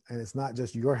strong, and it's not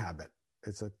just your habit.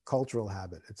 It's a cultural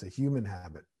habit. It's a human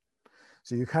habit.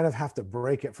 So you kind of have to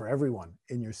break it for everyone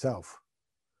in yourself,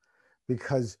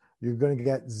 because you're going to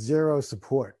get zero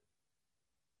support,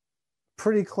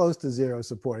 pretty close to zero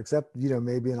support, except, you know,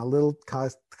 maybe in a little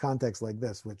context like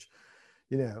this, which,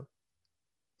 you know,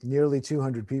 nearly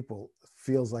 200 people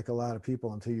feels like a lot of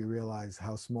people until you realize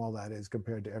how small that is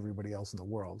compared to everybody else in the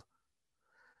world.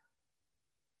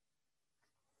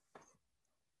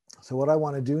 So what I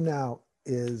want to do now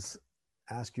is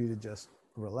ask you to just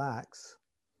relax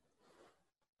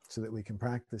so that we can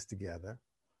practice together.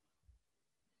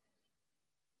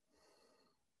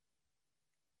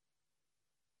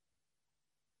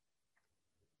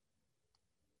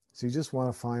 So you just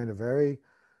want to find a very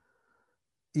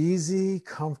easy,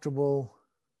 comfortable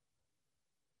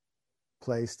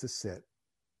place to sit.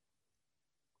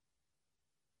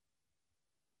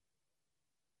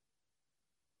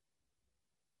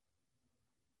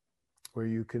 Where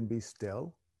you can be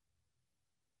still.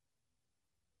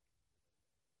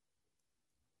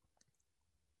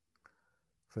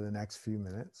 For the next few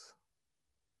minutes.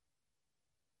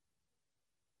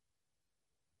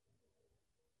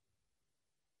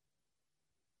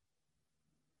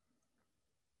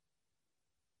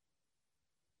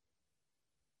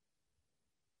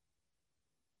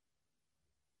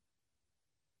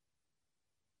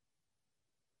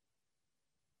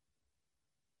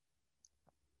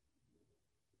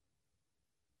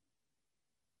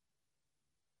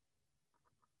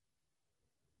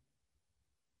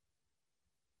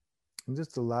 And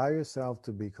just allow yourself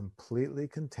to be completely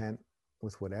content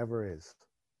with whatever is.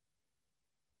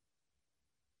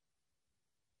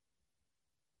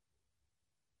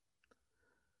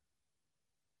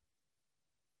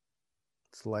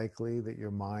 It's likely that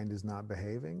your mind is not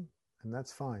behaving, and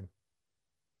that's fine.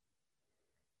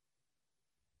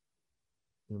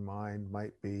 Your mind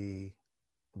might be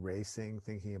racing,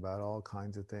 thinking about all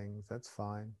kinds of things. That's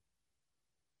fine.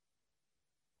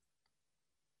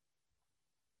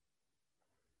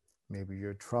 Maybe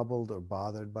you're troubled or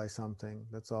bothered by something.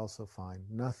 That's also fine.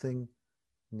 Nothing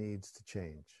needs to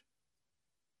change.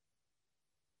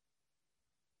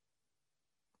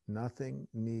 Nothing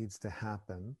needs to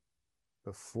happen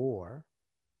before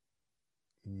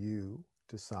you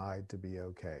decide to be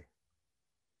okay.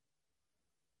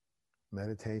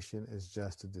 Meditation is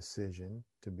just a decision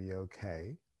to be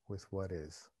okay with what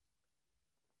is,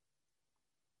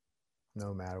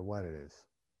 no matter what it is.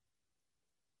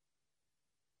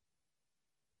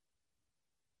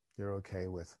 You're okay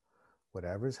with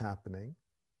whatever's happening,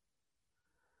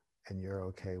 and you're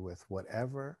okay with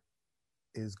whatever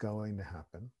is going to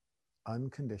happen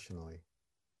unconditionally.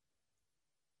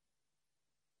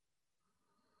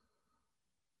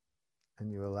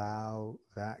 And you allow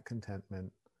that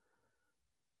contentment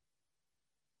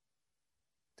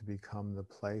to become the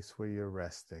place where you're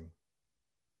resting.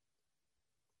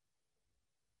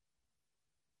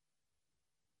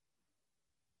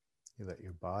 You let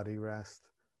your body rest,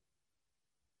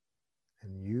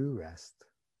 and you rest.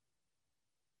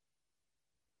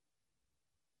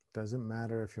 Doesn't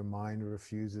matter if your mind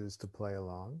refuses to play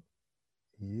along,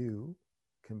 you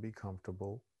can be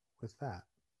comfortable with that.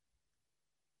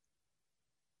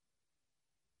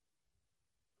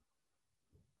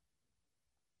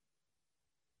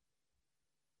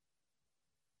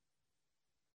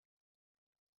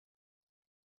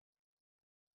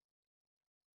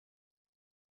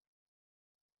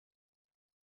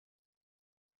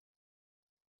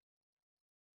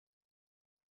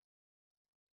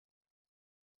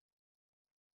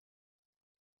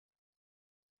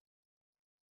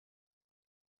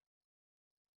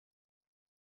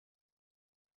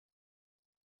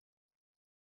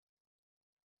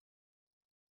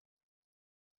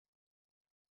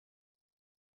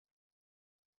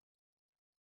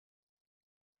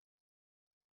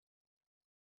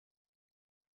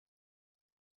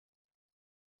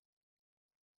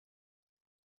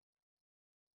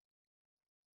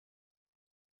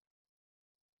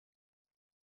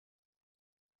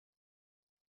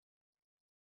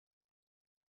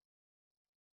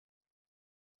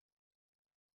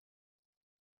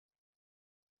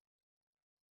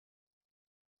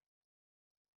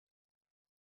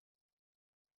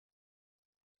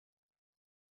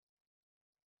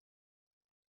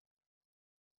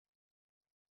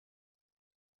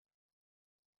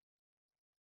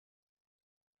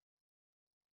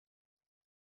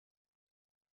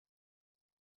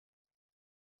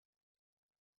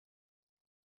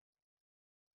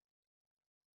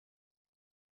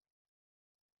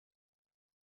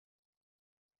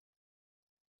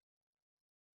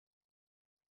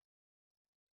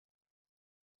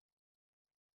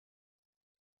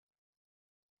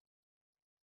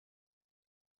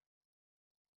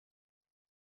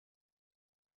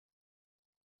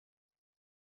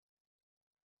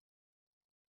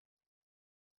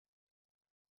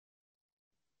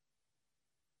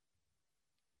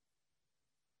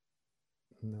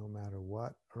 No matter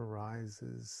what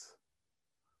arises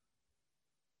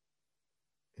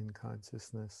in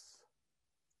consciousness,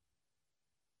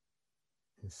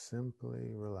 you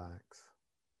simply relax.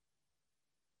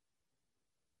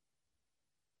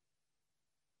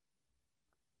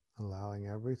 allowing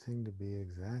everything to be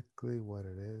exactly what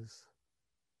it is.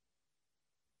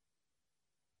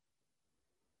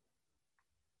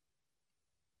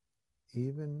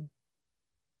 Even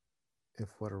if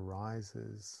what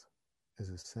arises is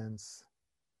a sense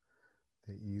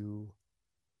that you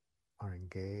are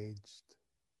engaged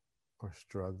or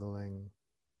struggling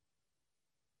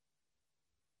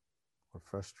or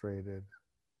frustrated,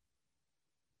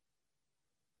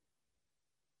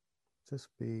 just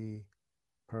be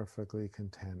perfectly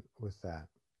content with that.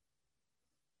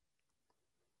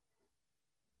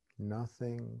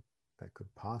 Nothing that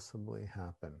could possibly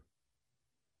happen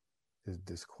is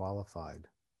disqualified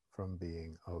from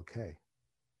being okay.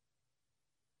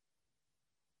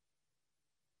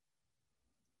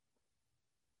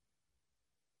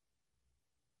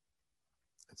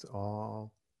 It's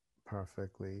all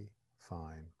perfectly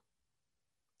fine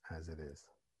as it is.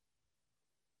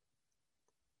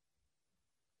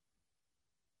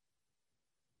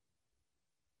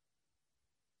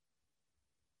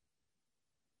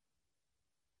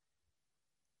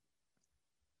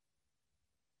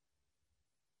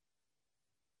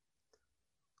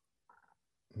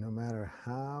 No matter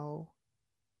how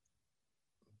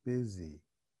busy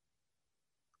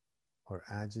or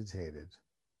agitated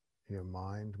your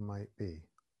mind might be,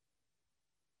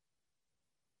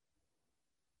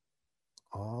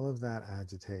 all of that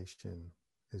agitation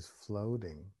is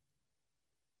floating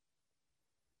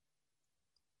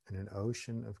in an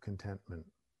ocean of contentment,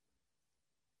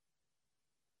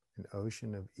 an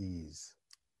ocean of ease.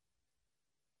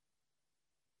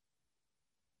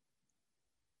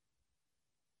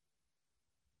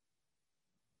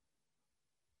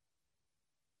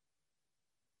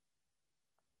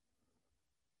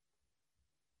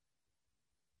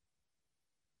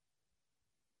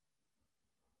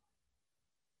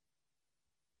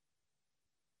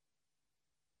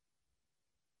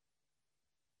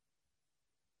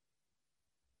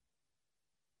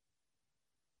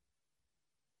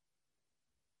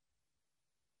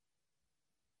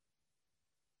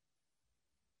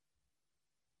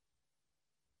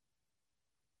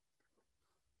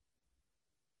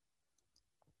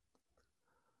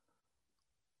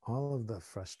 All of the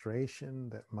frustration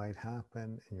that might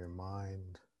happen in your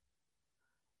mind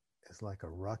is like a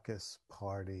ruckus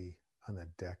party on the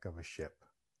deck of a ship.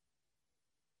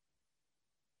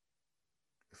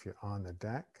 If you're on the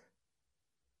deck,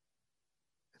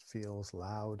 it feels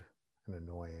loud and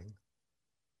annoying.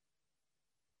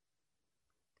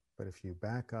 But if you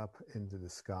back up into the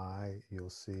sky,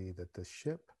 you'll see that the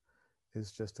ship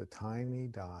is just a tiny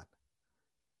dot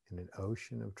in an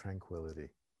ocean of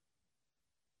tranquility.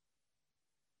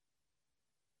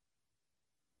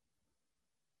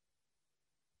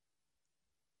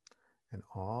 And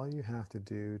all you have to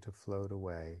do to float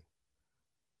away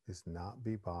is not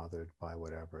be bothered by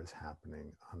whatever is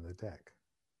happening on the deck.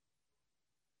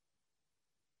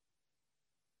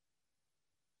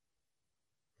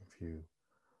 If you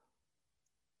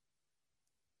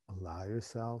allow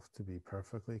yourself to be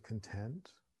perfectly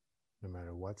content, no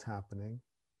matter what's happening,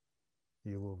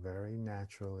 you will very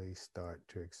naturally start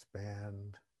to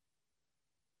expand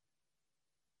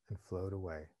and float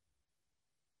away.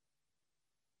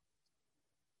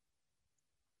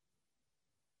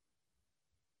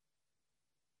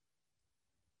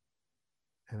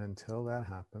 And until that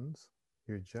happens,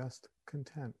 you're just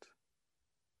content.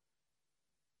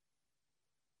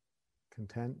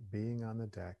 Content being on the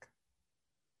deck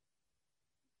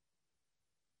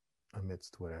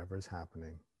amidst whatever's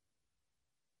happening.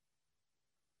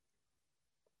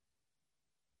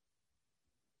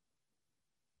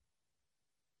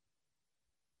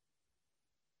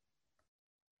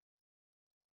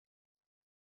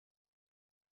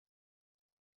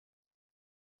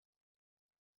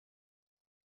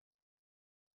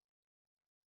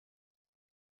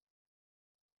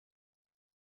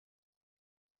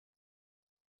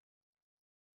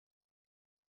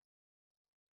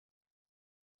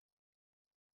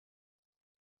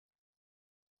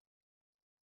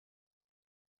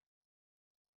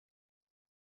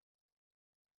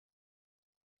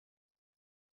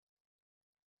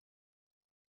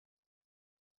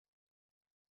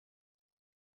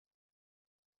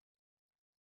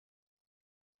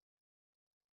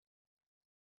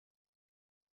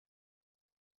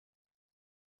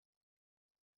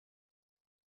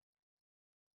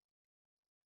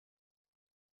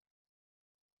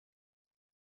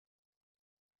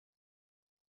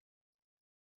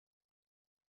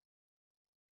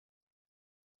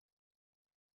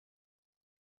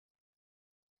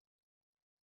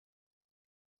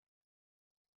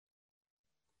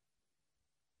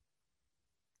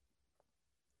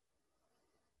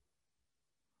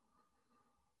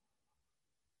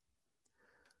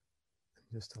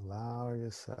 Just allow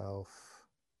yourself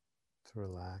to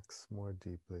relax more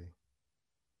deeply.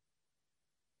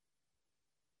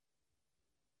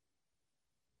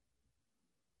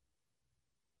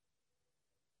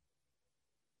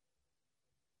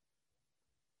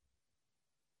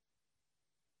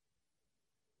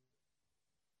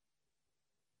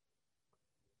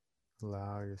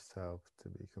 Allow yourself to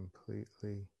be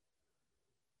completely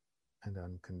and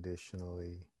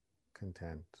unconditionally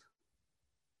content.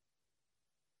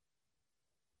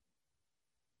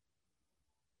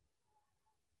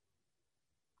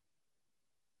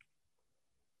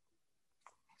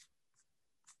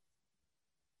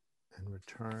 And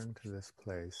return to this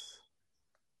place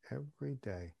every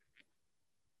day.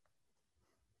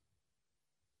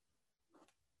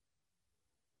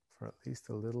 For at least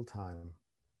a little time.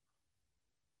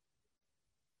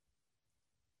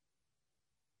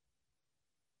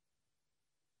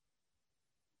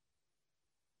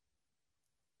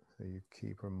 So you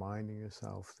keep reminding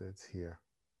yourself that it's here.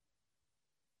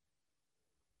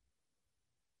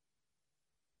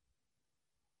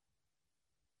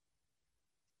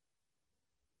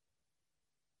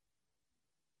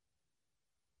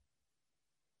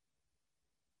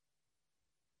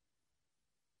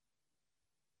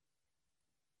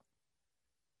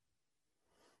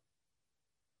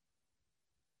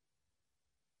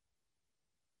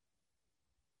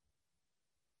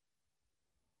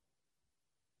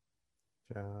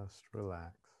 Just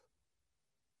relax.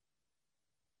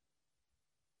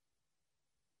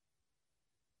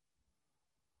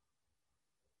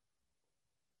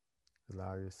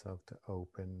 Allow yourself to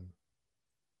open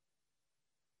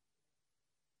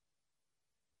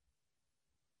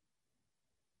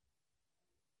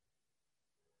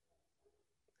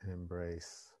and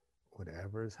embrace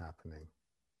whatever is happening.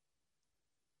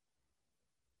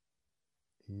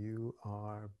 You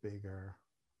are bigger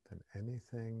than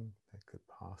anything that could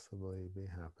possibly be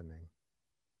happening.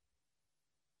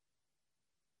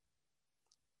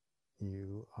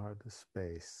 You are the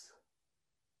space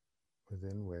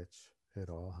within which it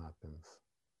all happens.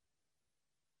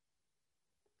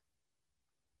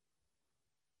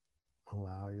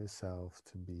 Allow yourself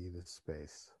to be the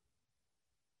space.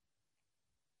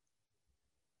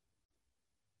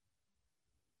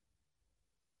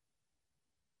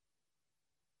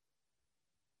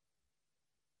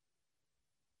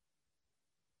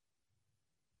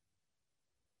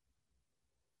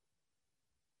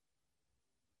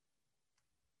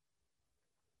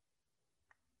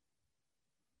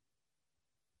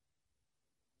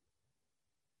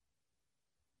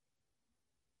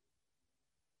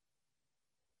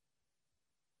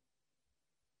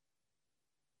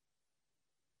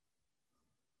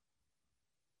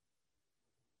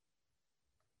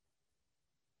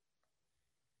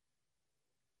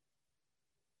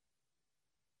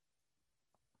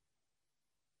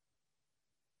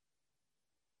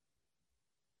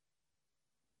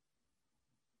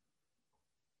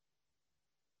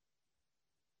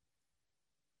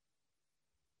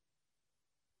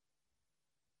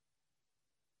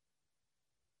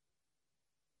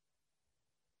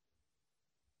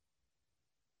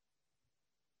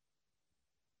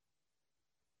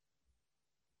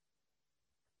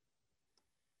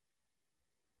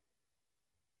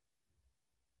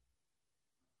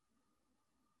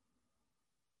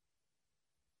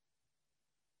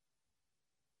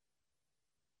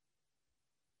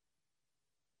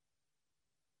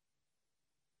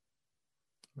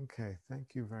 Okay,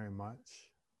 thank you very much.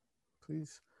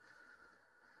 Please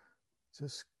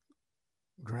just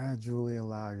gradually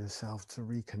allow yourself to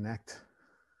reconnect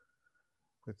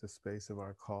with the space of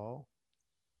our call.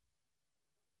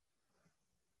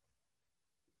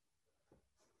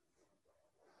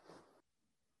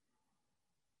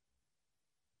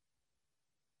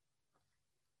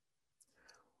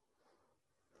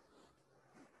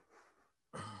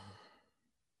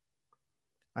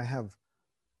 I have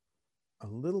a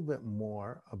little bit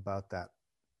more about that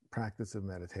practice of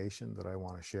meditation that I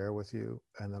want to share with you.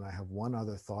 And then I have one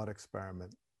other thought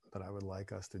experiment that I would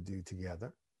like us to do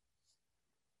together.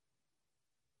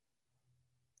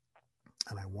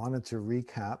 And I wanted to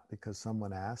recap, because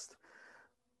someone asked,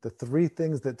 the three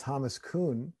things that Thomas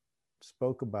Kuhn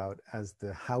spoke about as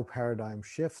the how paradigm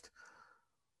shift,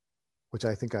 which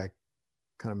I think I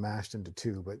kind of mashed into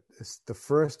two. But the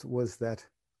first was that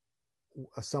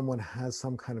someone has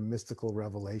some kind of mystical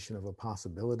revelation of a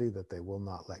possibility that they will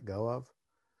not let go of.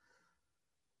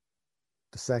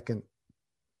 The second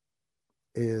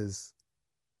is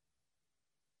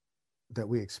that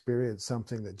we experience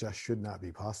something that just should not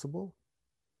be possible.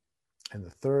 And the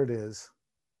third is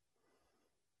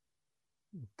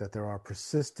that there are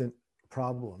persistent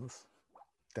problems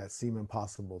that seem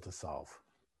impossible to solve.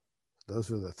 Those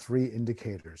are the three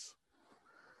indicators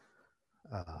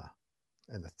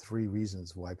and the three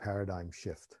reasons why paradigms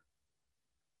shift.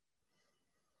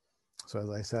 So as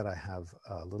I said, I have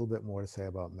a little bit more to say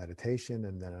about meditation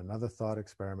and then another thought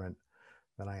experiment.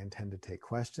 Then I intend to take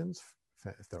questions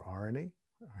if there are any,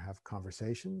 or have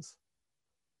conversations.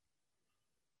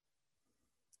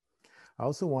 I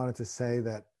also wanted to say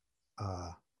that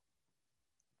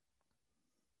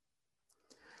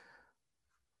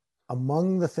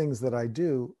among the things that I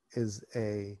do is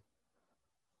a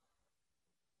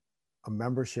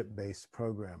membership-based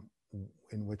program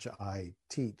in which I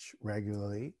teach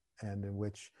regularly and in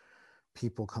which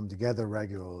people come together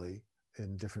regularly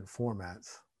in different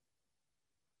formats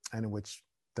and in which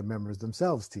the members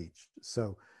themselves teach.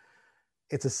 So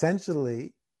it's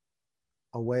essentially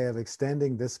a way of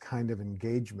extending this kind of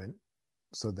engagement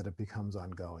so that it becomes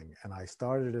ongoing. And I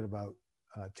started it about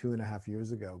 2.5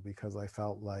 years ago because I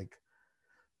felt like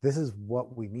this is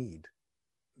what we need.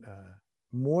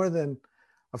 More than,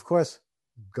 of course,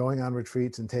 going on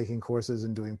retreats and taking courses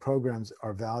and doing programs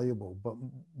are valuable, but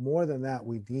more than that,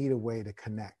 we need a way to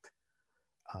connect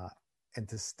and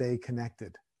to stay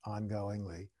connected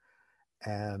ongoingly.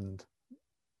 And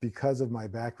because of my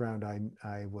background,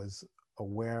 I was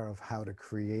aware of how to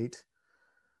create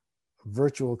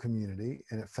virtual community,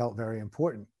 and it felt very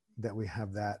important that we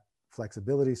have that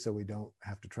flexibility so we don't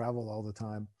have to travel all the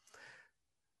time.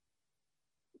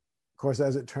 Of course,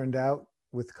 as it turned out,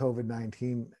 with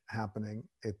COVID-19 happening,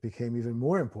 it became even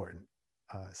more important.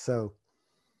 So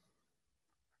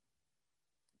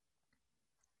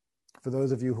for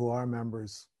those of you who are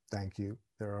members, thank you.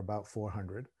 There are about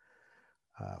 400.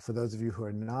 For those of you who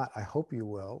are not, I hope you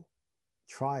will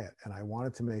try it. And I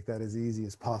wanted to make that as easy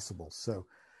as possible. So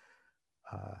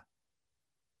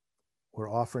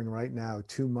we're offering right now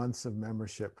 2 months of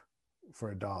membership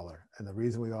for $1. And the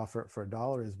reason we offer it for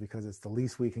 $1 is because it's the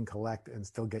least we can collect and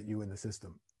still get you in the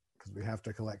system, because we have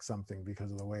to collect something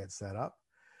because of the way it's set up.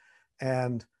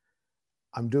 And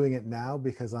I'm doing it now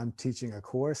because I'm teaching a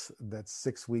course that's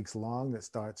 6 weeks long that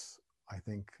starts, I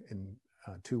think, in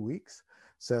 2 weeks.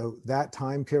 So that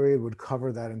time period would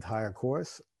cover that entire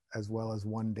course as well as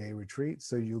 1-day retreat.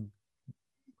 So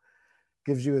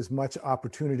gives you as much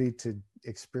opportunity to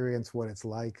experience what it's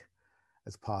like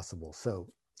as possible. So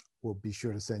we'll be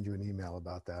sure to send you an email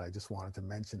about that. I just wanted to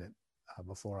mention it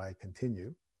before I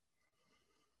continue.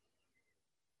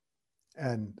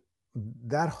 And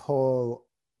that whole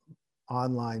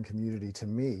online community to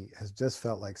me has just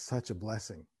felt like such a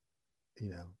blessing. You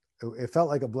know, it felt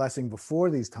like a blessing before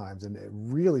these times, and it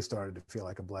really started to feel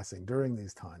like a blessing during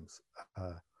these times.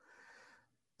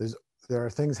 There are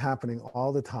things happening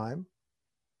all the time.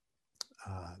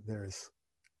 There's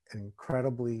an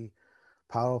incredibly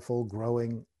powerful,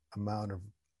 growing amount of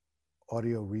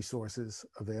audio resources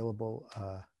available.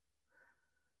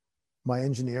 My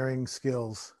engineering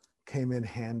skills came in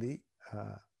handy.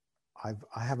 I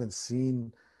haven't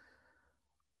seen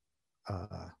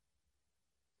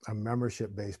a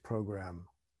membership-based program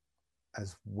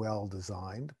as well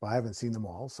designed, but I haven't seen them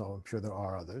all, so I'm sure there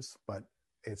are others. But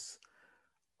it's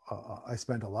I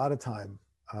spent a lot of time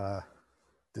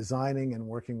designing and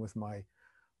working with my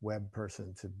web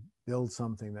person to build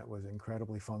something that was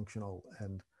incredibly functional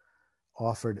and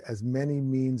offered as many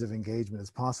means of engagement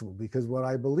as possible. Because what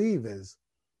I believe is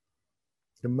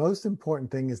the most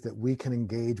important thing is that we can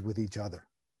engage with each other.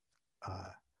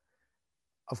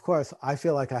 Of course, I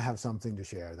feel like I have something to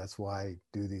share. That's why I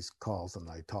do these calls and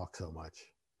I talk so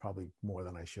much, probably more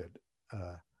than I should.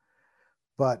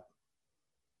 But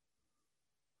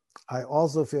I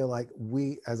also feel like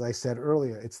we, as I said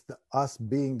earlier, it's us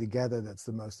being together that's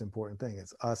the most important thing.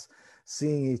 It's us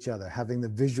seeing each other, having the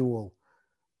visual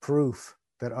proof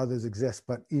that others exist,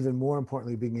 but even more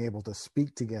importantly, being able to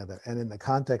speak together. And in the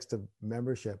context of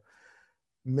membership,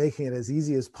 making it as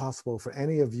easy as possible for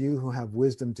any of you who have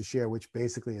wisdom to share, which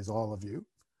basically is all of you,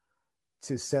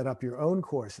 to set up your own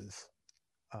courses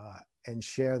and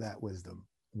share that wisdom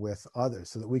with others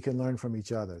so that we can learn from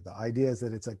each other. The idea is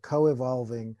that it's a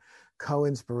co-evolving,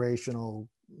 co-inspirational,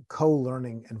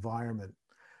 co-learning environment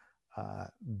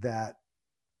that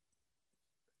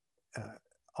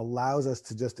allows us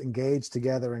to just engage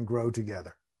together and grow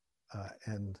together.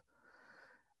 And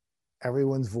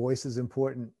everyone's voice is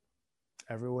important.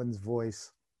 Everyone's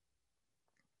voice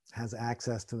has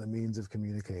access to the means of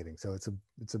communicating. So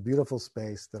it's a beautiful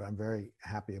space that I'm very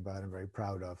happy about and very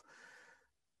proud of.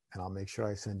 And I'll make sure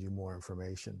I send you more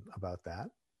information about that.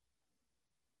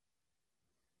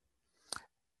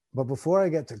 But before I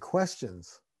get to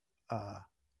questions,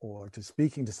 or to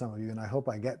speaking to some of you, and I hope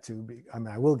I get to. I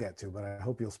mean, I will get to, but I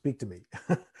hope you'll speak to me.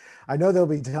 I know there'll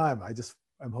be time.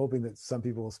 I'm hoping that some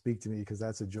people will speak to me because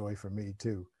that's a joy for me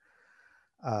too.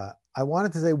 I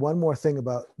wanted to say one more thing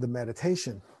about the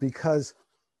meditation because,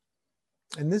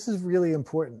 and this is really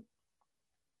important,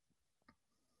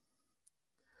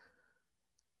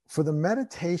 for the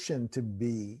meditation to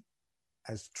be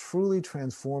as truly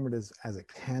transformative as it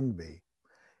can be,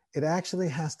 it actually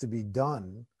has to be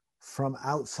done from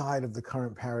outside of the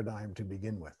current paradigm to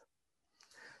begin with.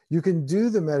 You can do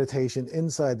the meditation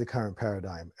inside the current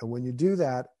paradigm. And when you do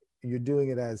that, you're doing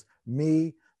it as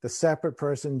me, the separate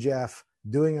person, Jeff,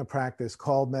 doing a practice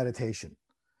called meditation,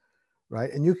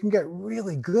 right? And you can get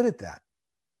really good at that.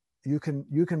 You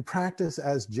can practice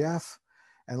as Jeff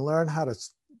and learn how to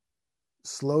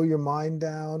slow your mind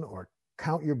down or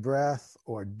count your breath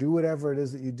or do whatever it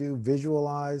is that you do,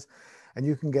 visualize, and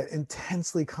you can get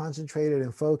intensely concentrated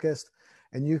and focused,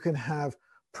 and you can have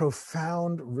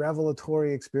profound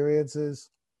revelatory experiences,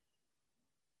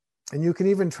 and you can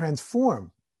even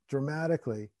transform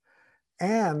dramatically.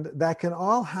 And that can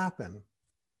all happen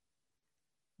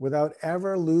without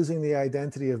ever losing the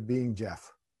identity of being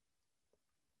Jeff.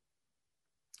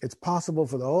 It's possible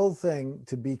for the whole thing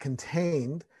to be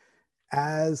contained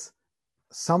as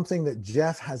something that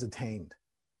Jeff has attained.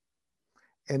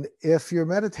 And if your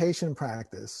meditation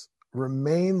practice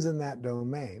remains in that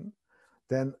domain,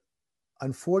 then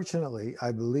unfortunately,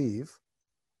 I believe,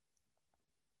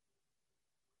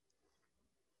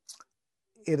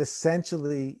 it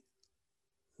essentially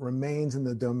remains in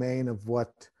the domain of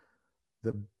what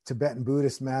the Tibetan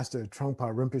Buddhist master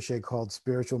Trungpa Rinpoche called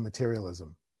spiritual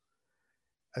materialism.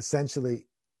 Essentially,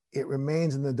 it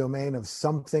remains in the domain of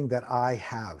something that I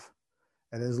have.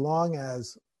 And as long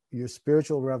as your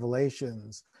spiritual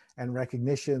revelations and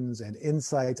recognitions and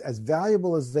insights, as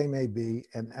valuable as they may be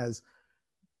and as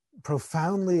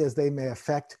profoundly as they may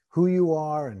affect who you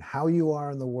are and how you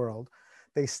are in the world,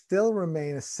 they still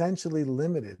remain essentially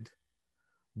limited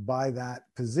by that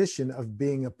position of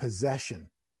being a possession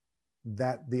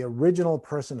that the original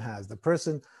person has, the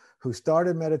person who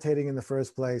started meditating in the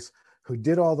first place, who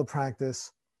did all the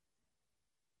practice,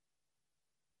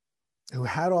 who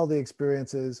had all the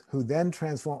experiences, who then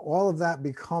transformed. All of that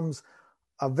becomes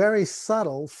a very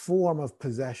subtle form of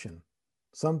possession,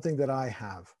 something that I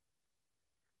have.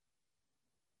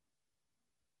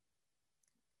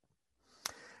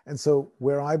 And so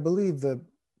where I believe the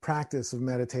practice of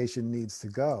meditation needs to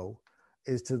go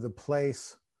is to the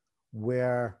place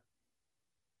where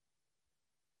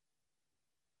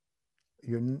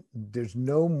there's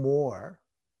no more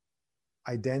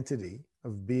identity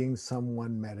of being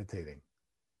someone meditating,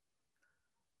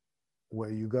 where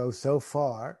you go so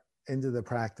far into the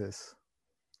practice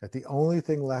that the only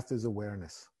thing left is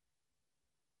awareness.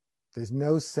 There's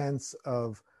no sense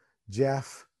of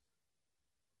Jeff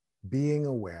being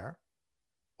aware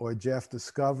or Jeff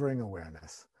discovering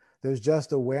awareness. There's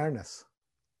just awareness.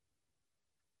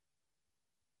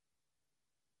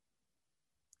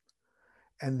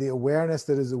 And the awareness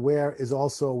that is aware is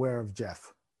also aware of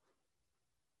Jeff,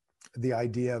 the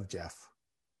idea of Jeff.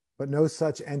 But no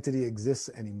such entity exists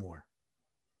anymore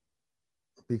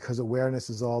because awareness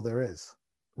is all there is,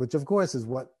 which of course is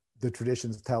what the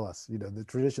traditions tell us. You know, the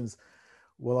traditions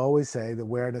will always say that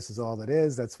awareness is all that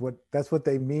is. That's what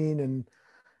they mean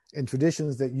in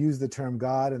traditions that use the term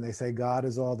God, and they say God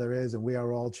is all there is and we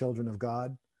are all children of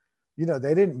God. You know,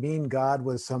 they didn't mean God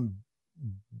was some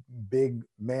big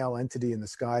male entity in the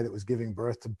sky that was giving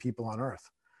birth to people on earth.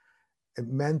 It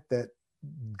meant that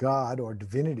God or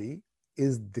divinity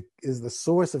is the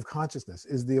source of consciousness,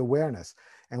 is the awareness.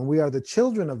 And we are the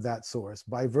children of that source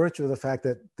by virtue of the fact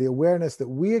that the awareness that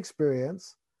we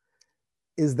experience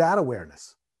is that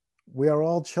awareness. We are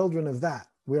all children of that.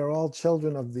 We are all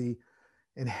children of the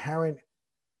inherent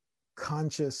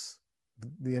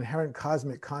the inherent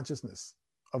cosmic consciousness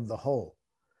of the whole.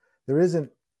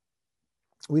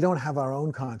 We don't have our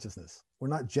own consciousness. We're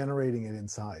not generating it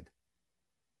inside.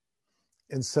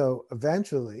 And so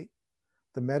eventually,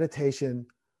 the meditation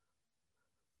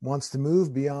wants to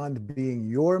move beyond being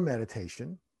your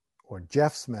meditation or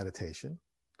Jeff's meditation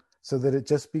so that it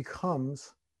just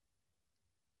becomes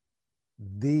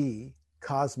the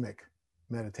cosmic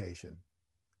meditation.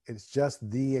 It's just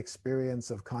the experience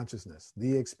of consciousness,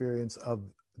 the experience of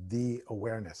the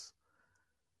awareness,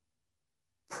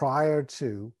 prior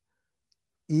to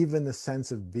even the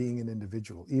sense of being an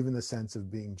individual, even the sense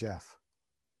of being Jeff.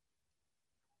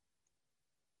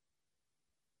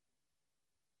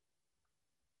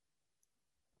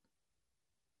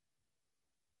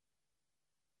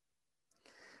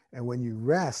 And when you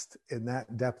rest in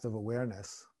that depth of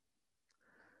awareness,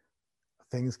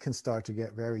 things can start to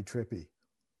get very trippy.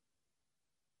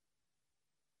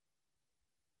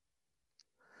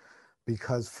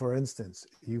 Because, for instance,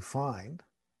 you find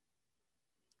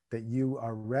that you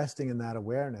are resting in that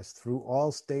awareness through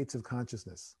all states of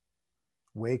consciousness,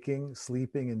 waking,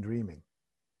 sleeping, and dreaming.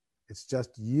 It's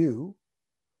just you,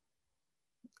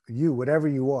 whatever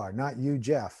you are, not you,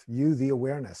 Jeff, you, the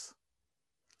awareness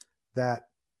that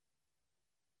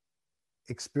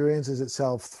experiences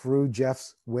itself through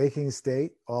Jeff's waking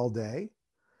state all day,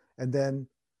 and then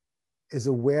is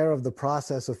aware of the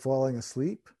process of falling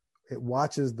asleep. It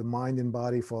watches the mind and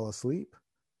body fall asleep.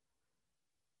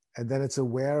 And then it's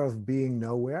aware of being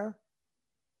nowhere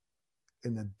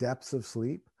in the depths of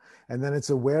sleep. And then it's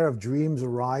aware of dreams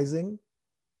arising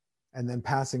and then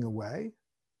passing away.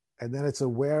 And then it's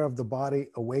aware of the body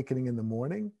awakening in the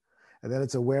morning. And then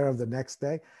it's aware of the next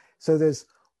day. So there's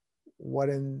what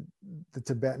in the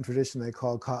Tibetan tradition they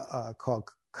call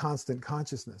constant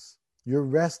consciousness. You're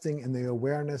resting in the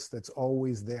awareness that's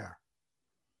always there.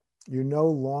 You're no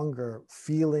longer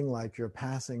feeling like you're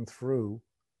passing through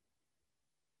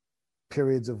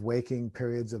periods of waking,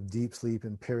 periods of deep sleep,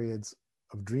 and periods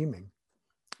of dreaming.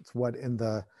 It's what in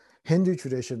the Hindu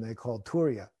tradition they call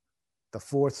Turiya, the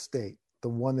fourth state, the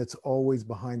one that's always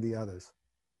behind the others.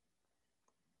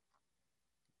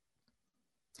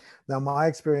 Now, my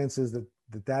experience is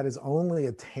that is only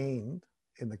attained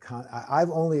in the I've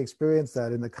only experienced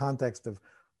that in the context of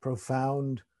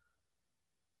profound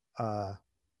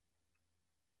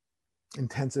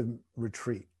intensive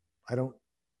retreat. I don't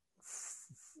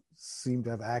seem to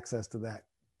have access to that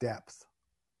depth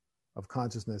of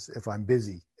consciousness if I'm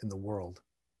busy in the world.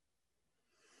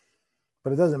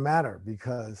 But it doesn't matter,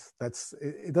 because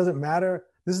it doesn't matter.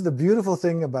 This is the beautiful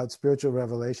thing about spiritual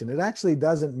revelation. It actually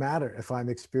doesn't matter if I'm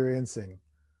experiencing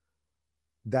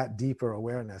that deeper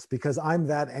awareness, because I'm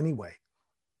that anyway.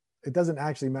 It doesn't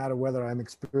actually matter whether I'm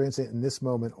experiencing it in this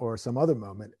moment or some other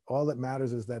moment. All that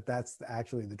matters is that that's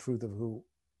actually the truth of who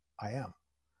I am.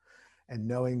 And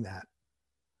knowing that.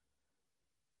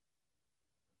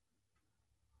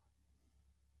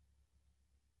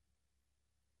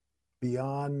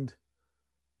 Beyond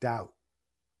doubt.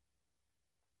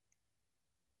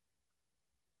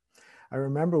 I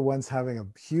remember once having a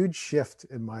huge shift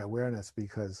in my awareness,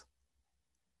 because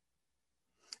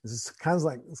this sounds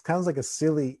like a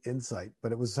silly insight,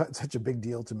 but it was such a big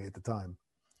deal to me at the time.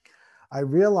 I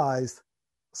realized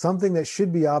something that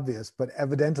should be obvious, but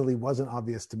evidently wasn't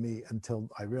obvious to me until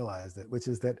I realized it, which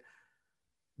is that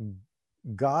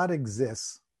God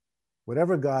exists,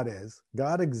 whatever God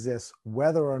exists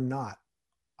whether or not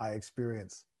I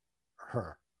experience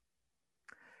her.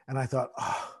 And I thought,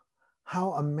 oh,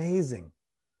 how amazing.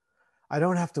 I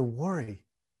don't have to worry.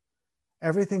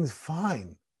 Everything's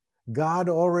fine. God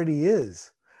already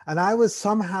is. And I was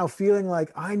somehow feeling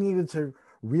like I needed to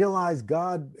realize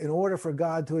God in order for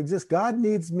God to exist. God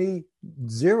needs me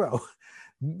zero.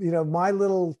 My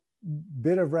little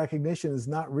bit of recognition is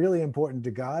not really important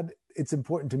to God. It's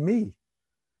important to me.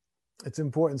 It's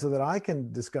important so that I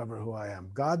can discover who I am.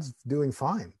 God's doing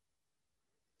fine.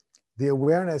 The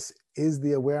awareness is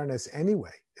the awareness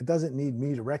anyway. It doesn't need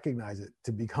me to recognize it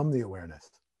to become the awareness.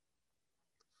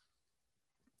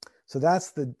 So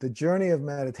that's the journey of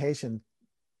meditation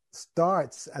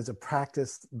starts as a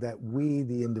practice that we,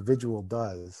 the individual,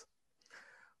 does.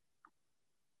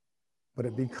 But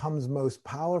it becomes most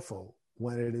powerful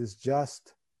when it is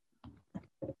just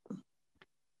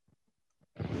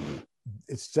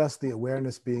the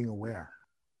awareness being aware.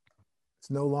 It's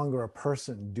no longer a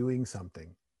person doing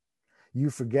something. You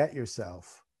forget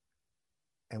yourself.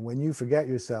 And when you forget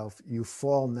yourself, you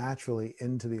fall naturally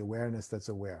into the awareness that's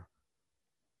aware.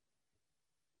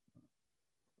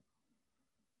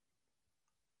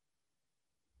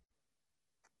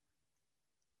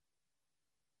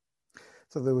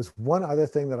 So there was one other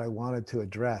thing that I wanted to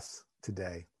address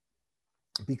today,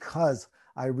 because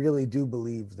I really do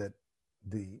believe that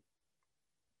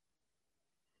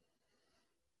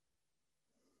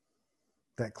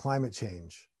that climate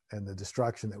change and the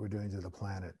destruction that we're doing to the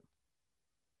planet,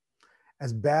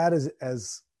 as bad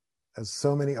as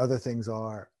so many other things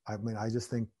are, I just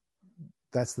think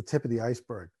that's the tip of the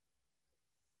iceberg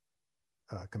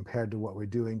compared to what we're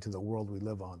doing to the world we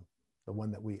live on, the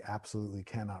one that we absolutely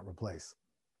cannot replace.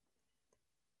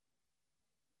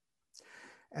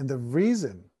 And the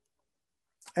reason,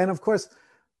 and of course,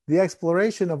 the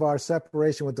exploration of our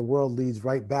separation with the world leads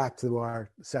right back to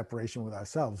our separation with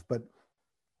ourselves. But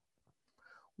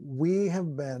we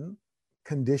have been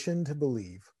conditioned to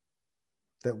believe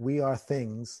that we are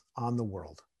things on the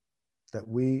world, that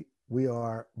we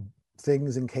are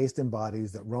things encased in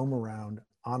bodies that roam around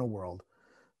on a world,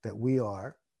 that we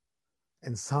are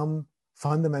in some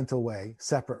fundamental way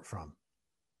separate from.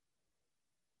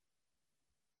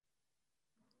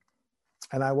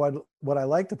 And what I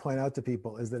like to point out to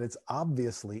people is that it's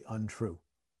obviously untrue.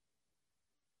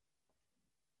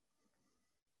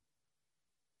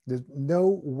 There's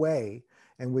no way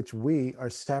in which we are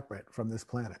separate from this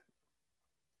planet.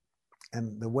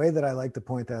 And the way that I like to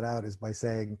point that out is by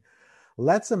saying,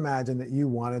 let's imagine that you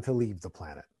wanted to leave the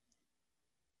planet.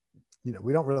 You know,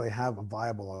 we don't really have a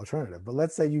viable alternative, but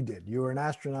let's say you did. You were an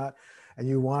astronaut and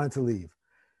you wanted to leave.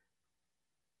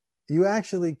 You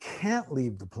actually can't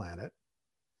leave the planet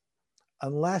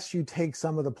unless you take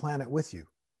some of the planet with you,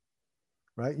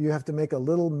 right? You have to make a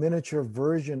little miniature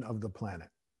version of the planet.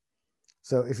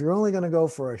 So if you're only going to go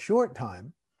for a short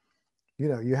time, you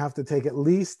know, you have to take at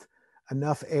least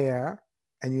enough air,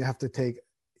 and you have to take,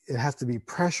 it has to be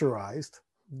pressurized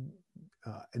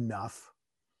enough,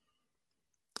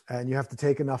 and you have to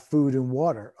take enough food and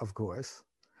water, of course.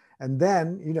 And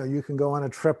then, you know, you can go on a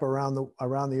trip around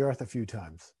the earth a few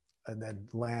times and then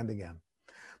land again.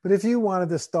 But if you wanted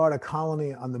to start a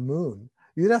colony on the moon,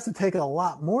 you'd have to take a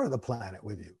lot more of the planet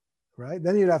with you, right?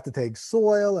 Then you'd have to take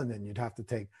soil, and then you'd have to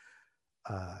take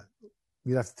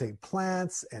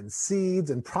plants and seeds,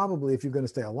 and probably, if you're going to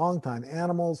stay a long time,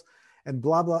 animals and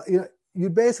blah, blah. You know, you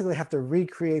basically have to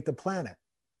recreate the planet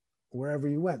wherever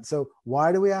you went. So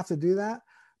why do we have to do that?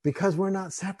 Because we're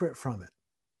not separate from it.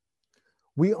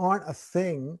 We aren't a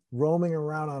thing roaming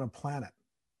around on a planet,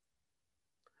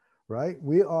 right?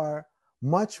 We are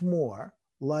much more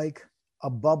like a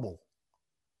bubble.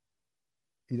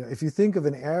 You know, if you think of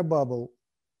an air bubble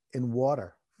in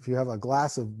water, if you have a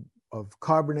glass of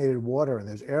carbonated water and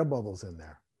there's air bubbles in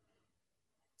there,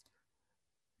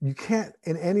 you can't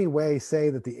in any way say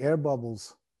that the air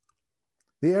bubbles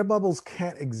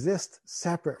can't exist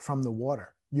separate from the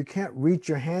water. You can't reach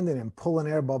your hand in and pull an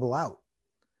air bubble out,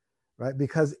 right?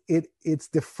 Because it's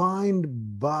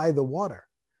defined by the water.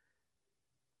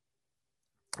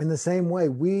 In the same way,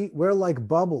 we're like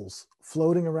bubbles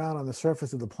floating around on the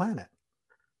surface of the planet.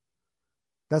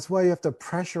 That's why you have to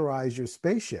pressurize your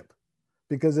spaceship.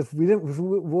 Because if it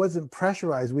wasn't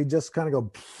pressurized, we just kind of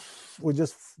go, we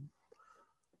just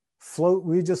float,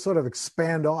 we just sort of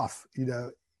expand off, you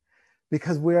know,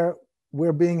 because we're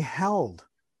being held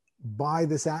by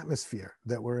this atmosphere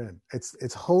that we're in.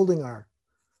 It's holding our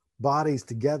bodies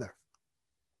together.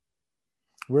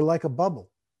 We're like a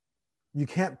bubble. You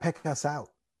can't pick us out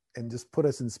and just put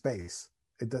us in space.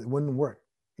 It wouldn't work.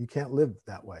 You can't live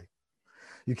that way.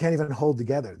 You can't even hold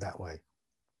together that way.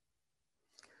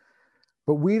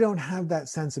 But we don't have that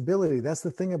sensibility. That's the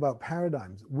thing about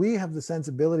paradigms. We have the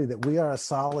sensibility that we are a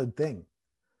solid thing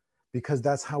because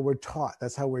that's how we're taught.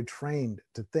 That's how we're trained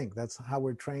to think. That's how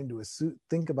we're trained to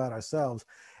think about ourselves.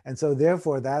 And so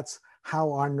therefore, that's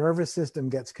how our nervous system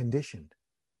gets conditioned.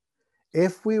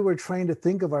 If we were trained to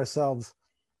think of ourselves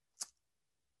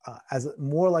as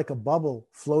more like a bubble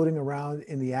floating around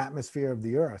in the atmosphere of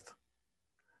the earth,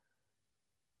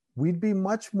 we'd be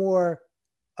much more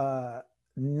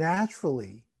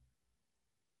naturally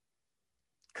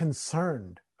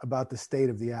concerned about the state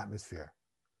of the atmosphere,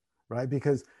 right?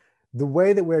 Because the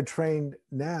way that we're trained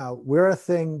now, we're a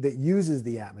thing that uses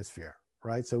the atmosphere,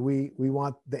 right? So we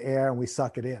want the air and we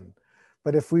suck it in.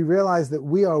 But if we realize that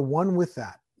we are one with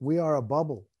that, we are a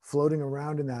bubble floating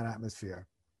around in that atmosphere,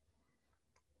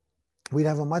 we'd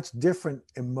have a much different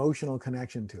emotional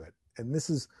connection to it. And this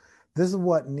is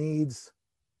what needs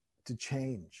to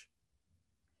change.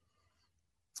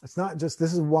 It's not just,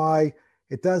 this is why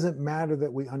it doesn't matter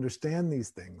that we understand these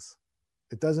things.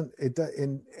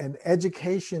 And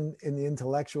education in the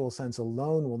intellectual sense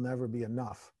alone will never be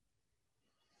enough,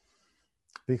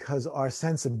 because our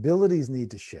sensibilities need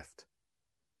to shift.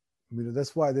 You know,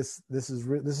 that's why this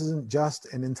isn't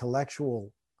just an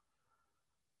intellectual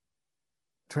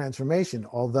transformation,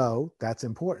 although that's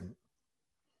important,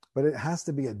 but it has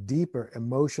to be a deeper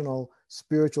emotional,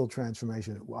 spiritual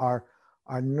transformation.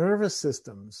 Our nervous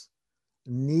systems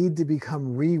need to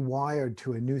become rewired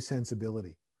to a new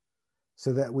sensibility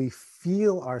so that we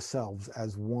feel ourselves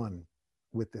as one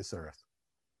with this earth.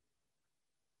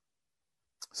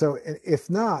 So if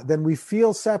not, then we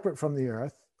feel separate from the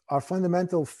earth. Our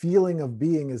fundamental feeling of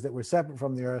being is that we're separate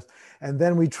from the earth. And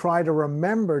then we try to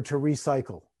remember to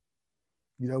recycle.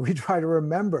 You know, we try to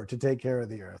remember to take care of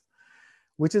the earth,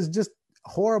 which is just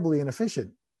horribly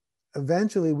inefficient.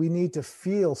 Eventually, we need to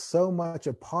feel so much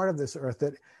a part of this earth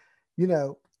that, you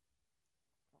know,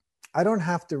 I don't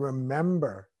have to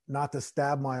remember not to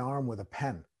stab my arm with a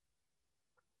pen,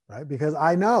 right? Because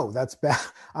I know that's bad.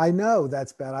 I know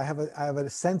that's bad. I have a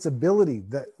sensibility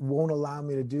that won't allow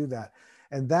me to do that.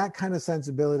 And that kind of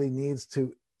sensibility needs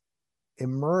to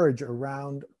emerge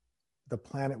around the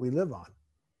planet we live on,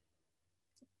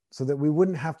 so that we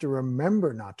wouldn't have to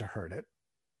remember not to hurt it.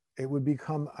 It would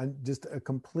become just a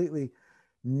completely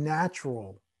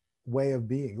natural way of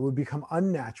being. It would become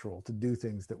unnatural to do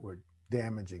things that were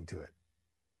damaging to it.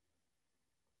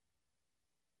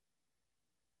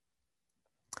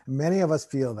 Many of us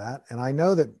feel that, and I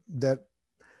know that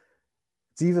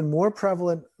it's even more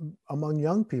prevalent among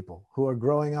young people who are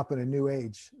growing up in a new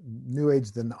age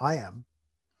than I am,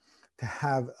 to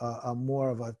have a more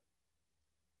of a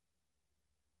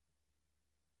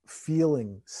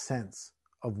feeling sense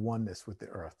of oneness with the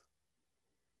earth.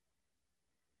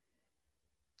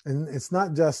 And it's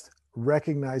not just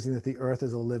recognizing that the earth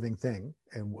is a living thing,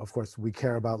 and of course we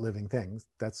care about living things,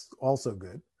 that's also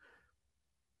good.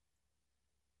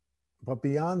 But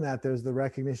beyond that, there's the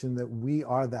recognition that we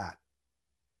are that.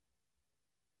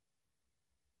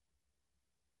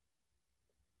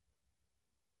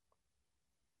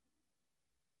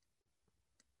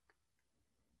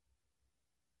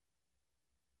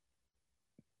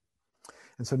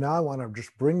 And so now I want to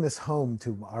just bring this home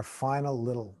to our final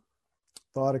little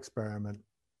thought experiment.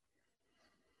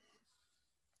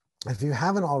 If you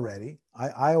haven't already,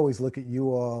 I always look at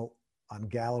you all on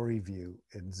gallery view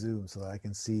in Zoom so that I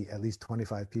can see at least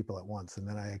 25 people at once. And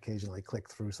then I occasionally click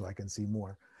through so I can see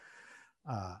more.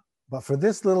 But for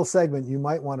this little segment, you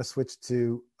might want to switch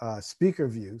to speaker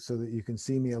view so that you can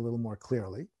see me a little more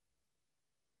clearly.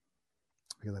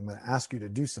 Because I'm going to ask you to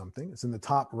do something. It's in the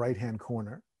top right-hand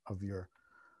corner of your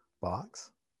box.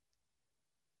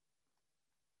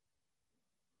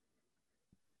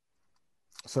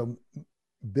 So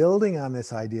building on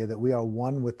this idea that we are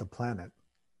one with the planet,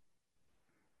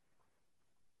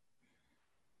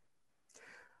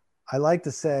 I like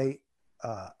to say,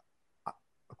 of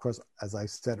course, as I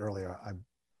said earlier,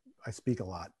 I speak a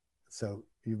lot. So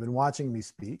you've been watching me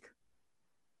speak.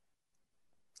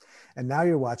 And now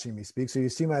you're watching me speak. So you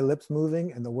see my lips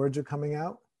moving and the words are coming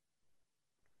out.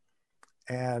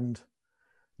 And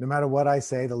no matter what I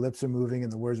say, the lips are moving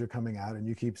and the words are coming out, and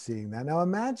you keep seeing that. Now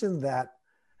imagine that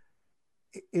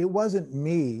it wasn't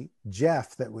me,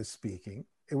 Jeff, that was speaking.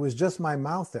 It was just my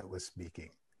mouth that was speaking.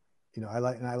 You know, I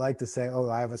like to say, oh,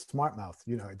 I have a smart mouth.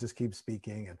 You know, it just keeps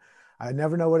speaking, and I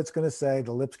never know what it's going to say.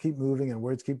 The lips keep moving and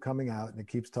words keep coming out, and it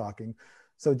keeps talking.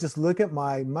 So just look at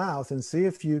my mouth and see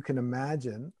if you can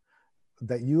imagine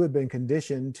that you had been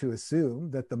conditioned to assume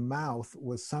that the mouth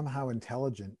was somehow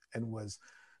intelligent and was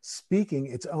speaking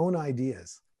its own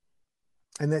ideas,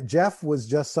 and that Jeff was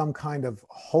just some kind of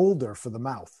holder for the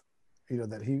mouth. You know,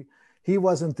 that he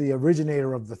wasn't the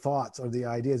originator of the thoughts or the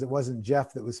ideas. It wasn't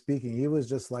Jeff that was speaking. He was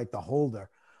just like the holder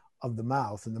of the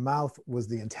mouth, and the mouth was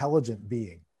the intelligent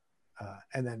being.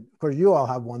 And then, of course, you all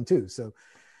have one too. So if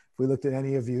we looked at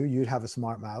any of you, you'd have a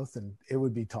smart mouth, and it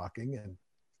would be talking. And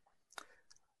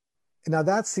now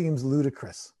that seems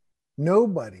ludicrous.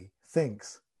 Nobody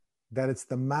thinks that it's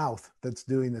the mouth that's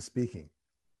doing the speaking.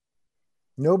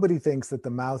 Nobody thinks that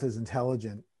the mouth is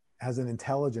intelligent, has an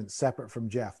intelligence separate from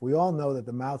Jeff. We all know that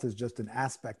the mouth is just an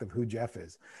aspect of who Jeff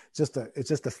is. It's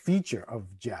just a feature of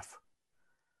Jeff.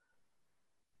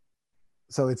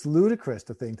 So it's ludicrous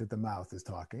to think that the mouth is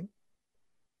talking.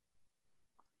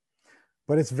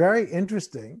 But it's very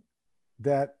interesting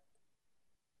that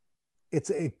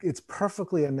it's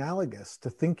perfectly analogous to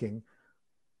thinking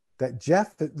that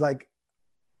Jeff, like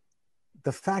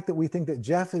the fact that we think that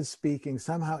Jeff is speaking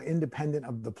somehow independent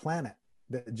of the planet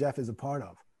that Jeff is a part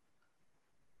of.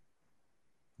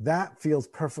 That feels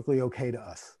perfectly okay to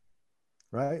us,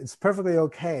 right? It's perfectly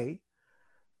okay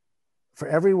for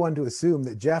everyone to assume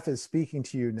that Jeff is speaking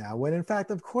to you now, when in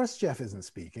fact, of course, Jeff isn't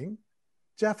speaking.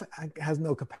 Jeff has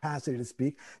no capacity to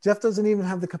speak. Jeff doesn't even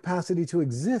have the capacity to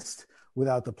exist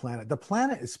without the planet. The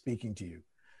planet is speaking to you.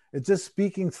 It's just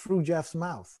speaking through Jeff's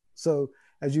mouth. So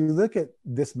as you look at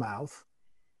this mouth,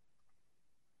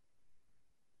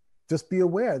 just be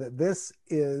aware that this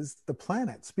is the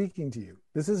planet speaking to you.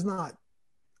 This is not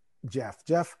Jeff.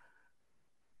 Jeff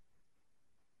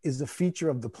is a feature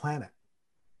of the planet.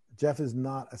 Jeff is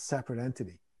not a separate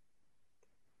entity.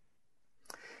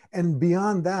 And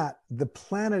beyond that, the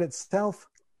planet itself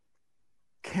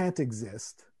can't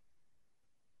exist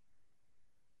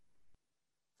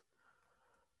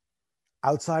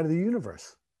outside of the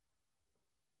universe.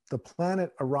 The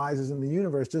planet arises in the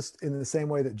universe just in the same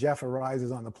way that Jeff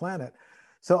arises on the planet.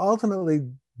 So ultimately,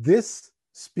 this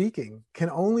speaking can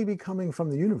only be coming from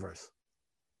the universe.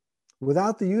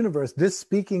 Without the universe, this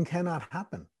speaking cannot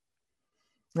happen.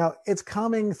 Now, it's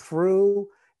coming through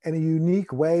in a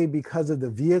unique way because of the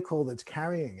vehicle that's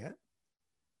carrying it.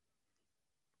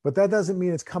 But that doesn't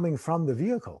mean it's coming from the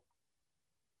vehicle.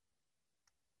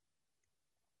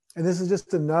 And this is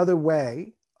just another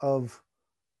way of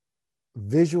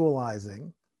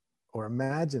visualizing or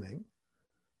imagining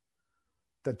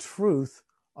the truth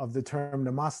of the term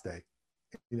namaste.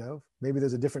 You know, maybe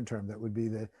there's a different term that would be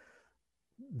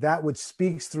that which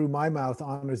speaks through my mouth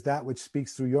honors that which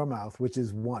speaks through your mouth, which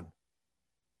is one.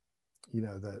 You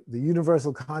know, the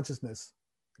universal consciousness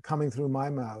coming through my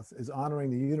mouth is honoring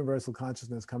the universal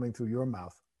consciousness coming through your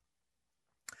mouth.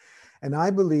 And I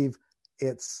believe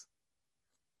it's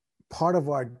part of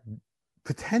our,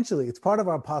 potentially, it's part of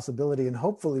our possibility and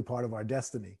hopefully part of our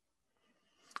destiny,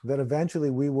 that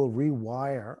eventually we will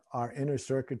rewire our inner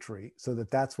circuitry so that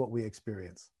that's what we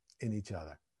experience in each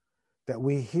other, that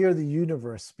we hear the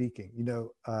universe speaking. You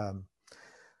know,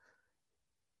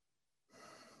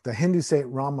 the Hindu saint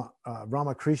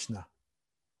Ramakrishna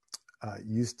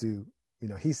used to, you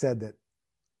know, he said that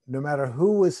no matter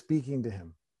who was speaking to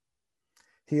him,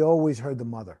 he always heard the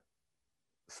mother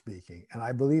speaking. And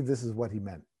I believe this is what he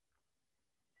meant.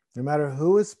 No matter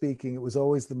who was speaking, it was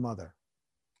always the mother.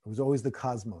 It was always the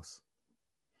cosmos.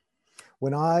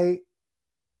 When I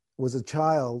was a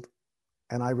child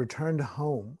and I returned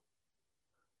home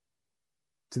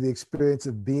to the experience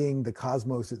of being the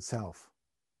cosmos itself,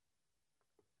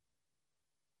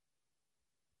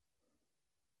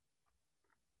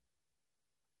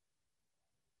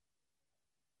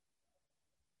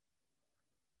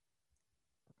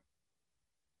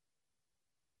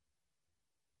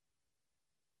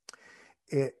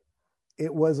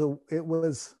 it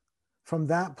was from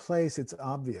that place, it's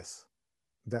obvious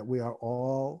that we are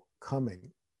all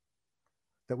coming,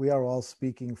 that we are all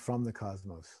speaking from the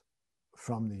cosmos,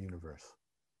 from the universe.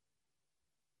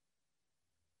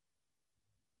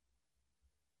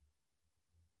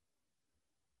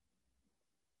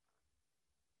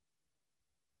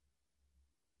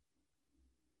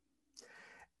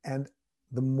 And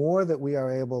the more that we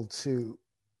are able to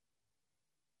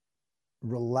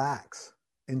relax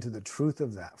into the truth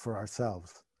of that for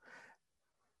ourselves,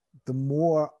 the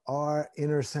more our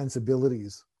inner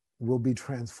sensibilities will be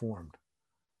transformed.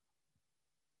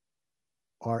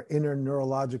 Our inner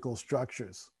neurological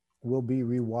structures will be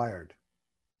rewired.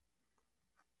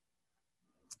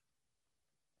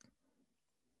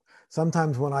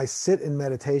 Sometimes when I sit in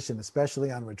meditation,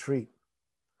 especially on retreat,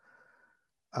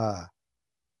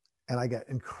 and I get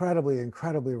incredibly,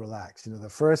 incredibly relaxed. You know, the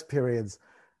first periods,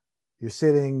 you're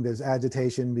sitting, there's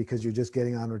agitation because you're just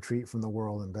getting on retreat from the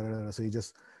world and da-da-da-da. So you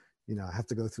just, you know, have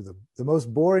to go through the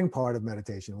most boring part of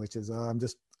meditation, which is I'm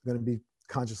just going to be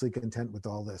consciously content with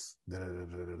all this.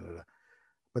 Da-da-da-da-da-da.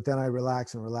 But then I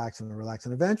relax and relax and relax.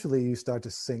 And eventually you start to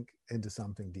sink into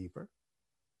something deeper.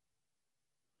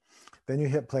 Then you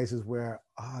hit places where,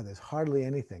 there's hardly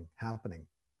anything happening,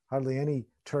 hardly any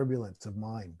turbulence of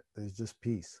mind. There's just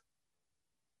peace.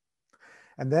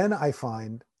 And then I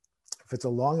find, if it's a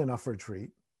long enough retreat,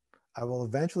 I will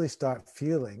eventually start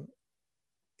feeling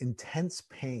intense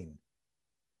pain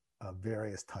of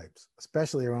various types,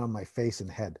 especially around my face and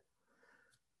head.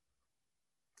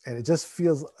 And it just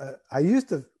feels,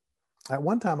 at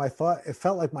one time I thought it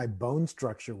felt like my bone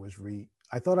structure was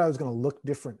I thought I was going to look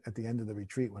different at the end of the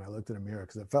retreat when I looked in a mirror,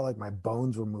 because it felt like my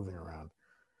bones were moving around.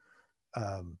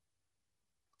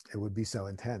 It would be so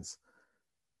intense.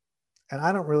 And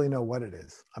I don't really know what it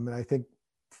is. I mean, I think,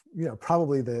 you know,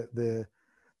 probably the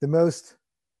most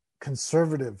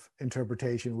conservative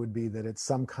interpretation would be that it's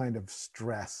some kind of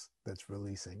stress that's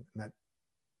releasing. And that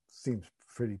seems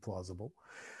pretty plausible.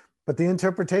 But the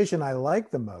interpretation I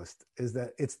like the most is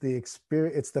that it's the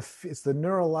experience, it's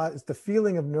the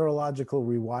feeling of neurological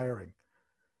rewiring.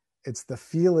 It's the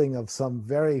feeling of some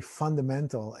very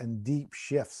fundamental and deep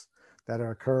shifts that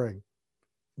are occurring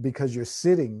because you're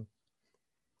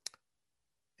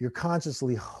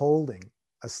consciously holding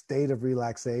a state of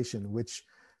relaxation, which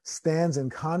stands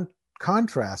in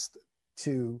contrast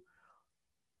to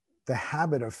the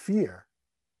habit of fear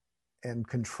and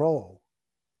control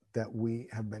that we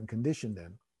have been conditioned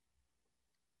in.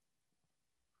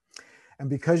 And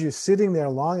because you're sitting there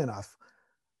long enough,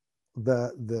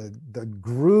 the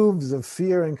grooves of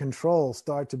fear and control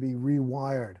start to be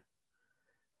rewired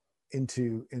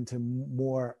into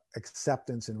more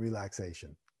acceptance and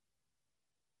relaxation.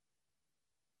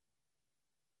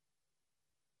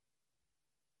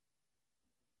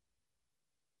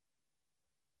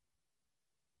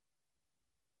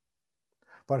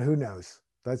 But who knows?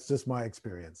 That's just my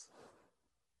experience.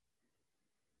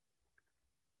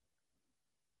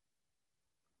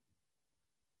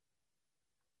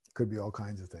 Could be all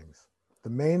kinds of things. The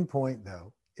main point,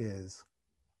 though, is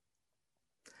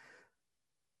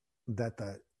that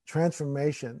the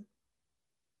transformation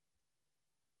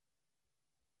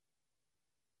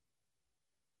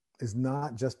is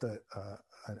not just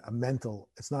a mental,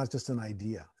 it's not just an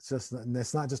idea.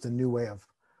 It's not just a new way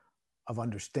of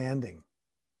understanding.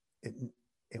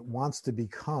 It wants to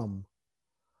become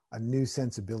a new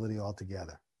sensibility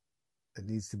altogether. It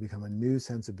needs to become a new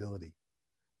sensibility.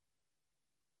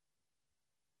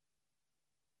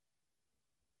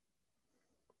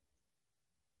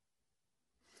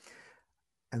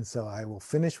 And so I will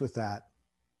finish with that,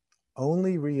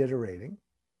 only reiterating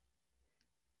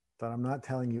that I'm not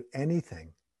telling you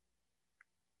anything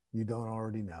you don't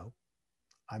already know.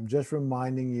 I'm just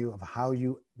reminding you of how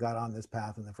you got on this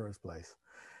path in the first place.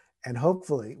 And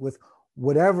hopefully, with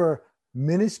whatever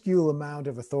minuscule amount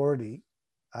of authority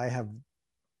I have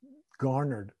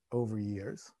garnered over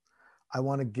years, I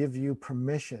want to give you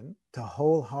permission to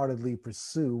wholeheartedly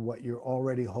pursue what you're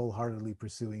already wholeheartedly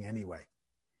pursuing anyway.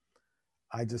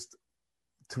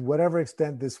 To whatever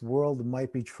extent this world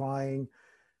might be trying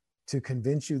to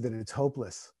convince you that it's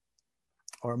hopeless,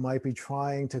 or might be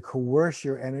trying to coerce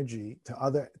your energy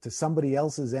to somebody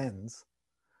else's ends,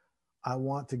 I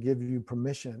want to give you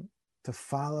permission to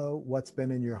follow what's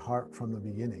been in your heart from the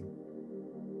beginning.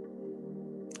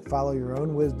 Follow your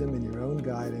own wisdom and your own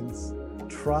guidance.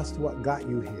 Trust what got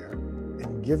you here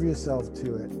and give yourself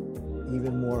to it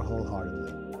even more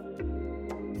wholeheartedly.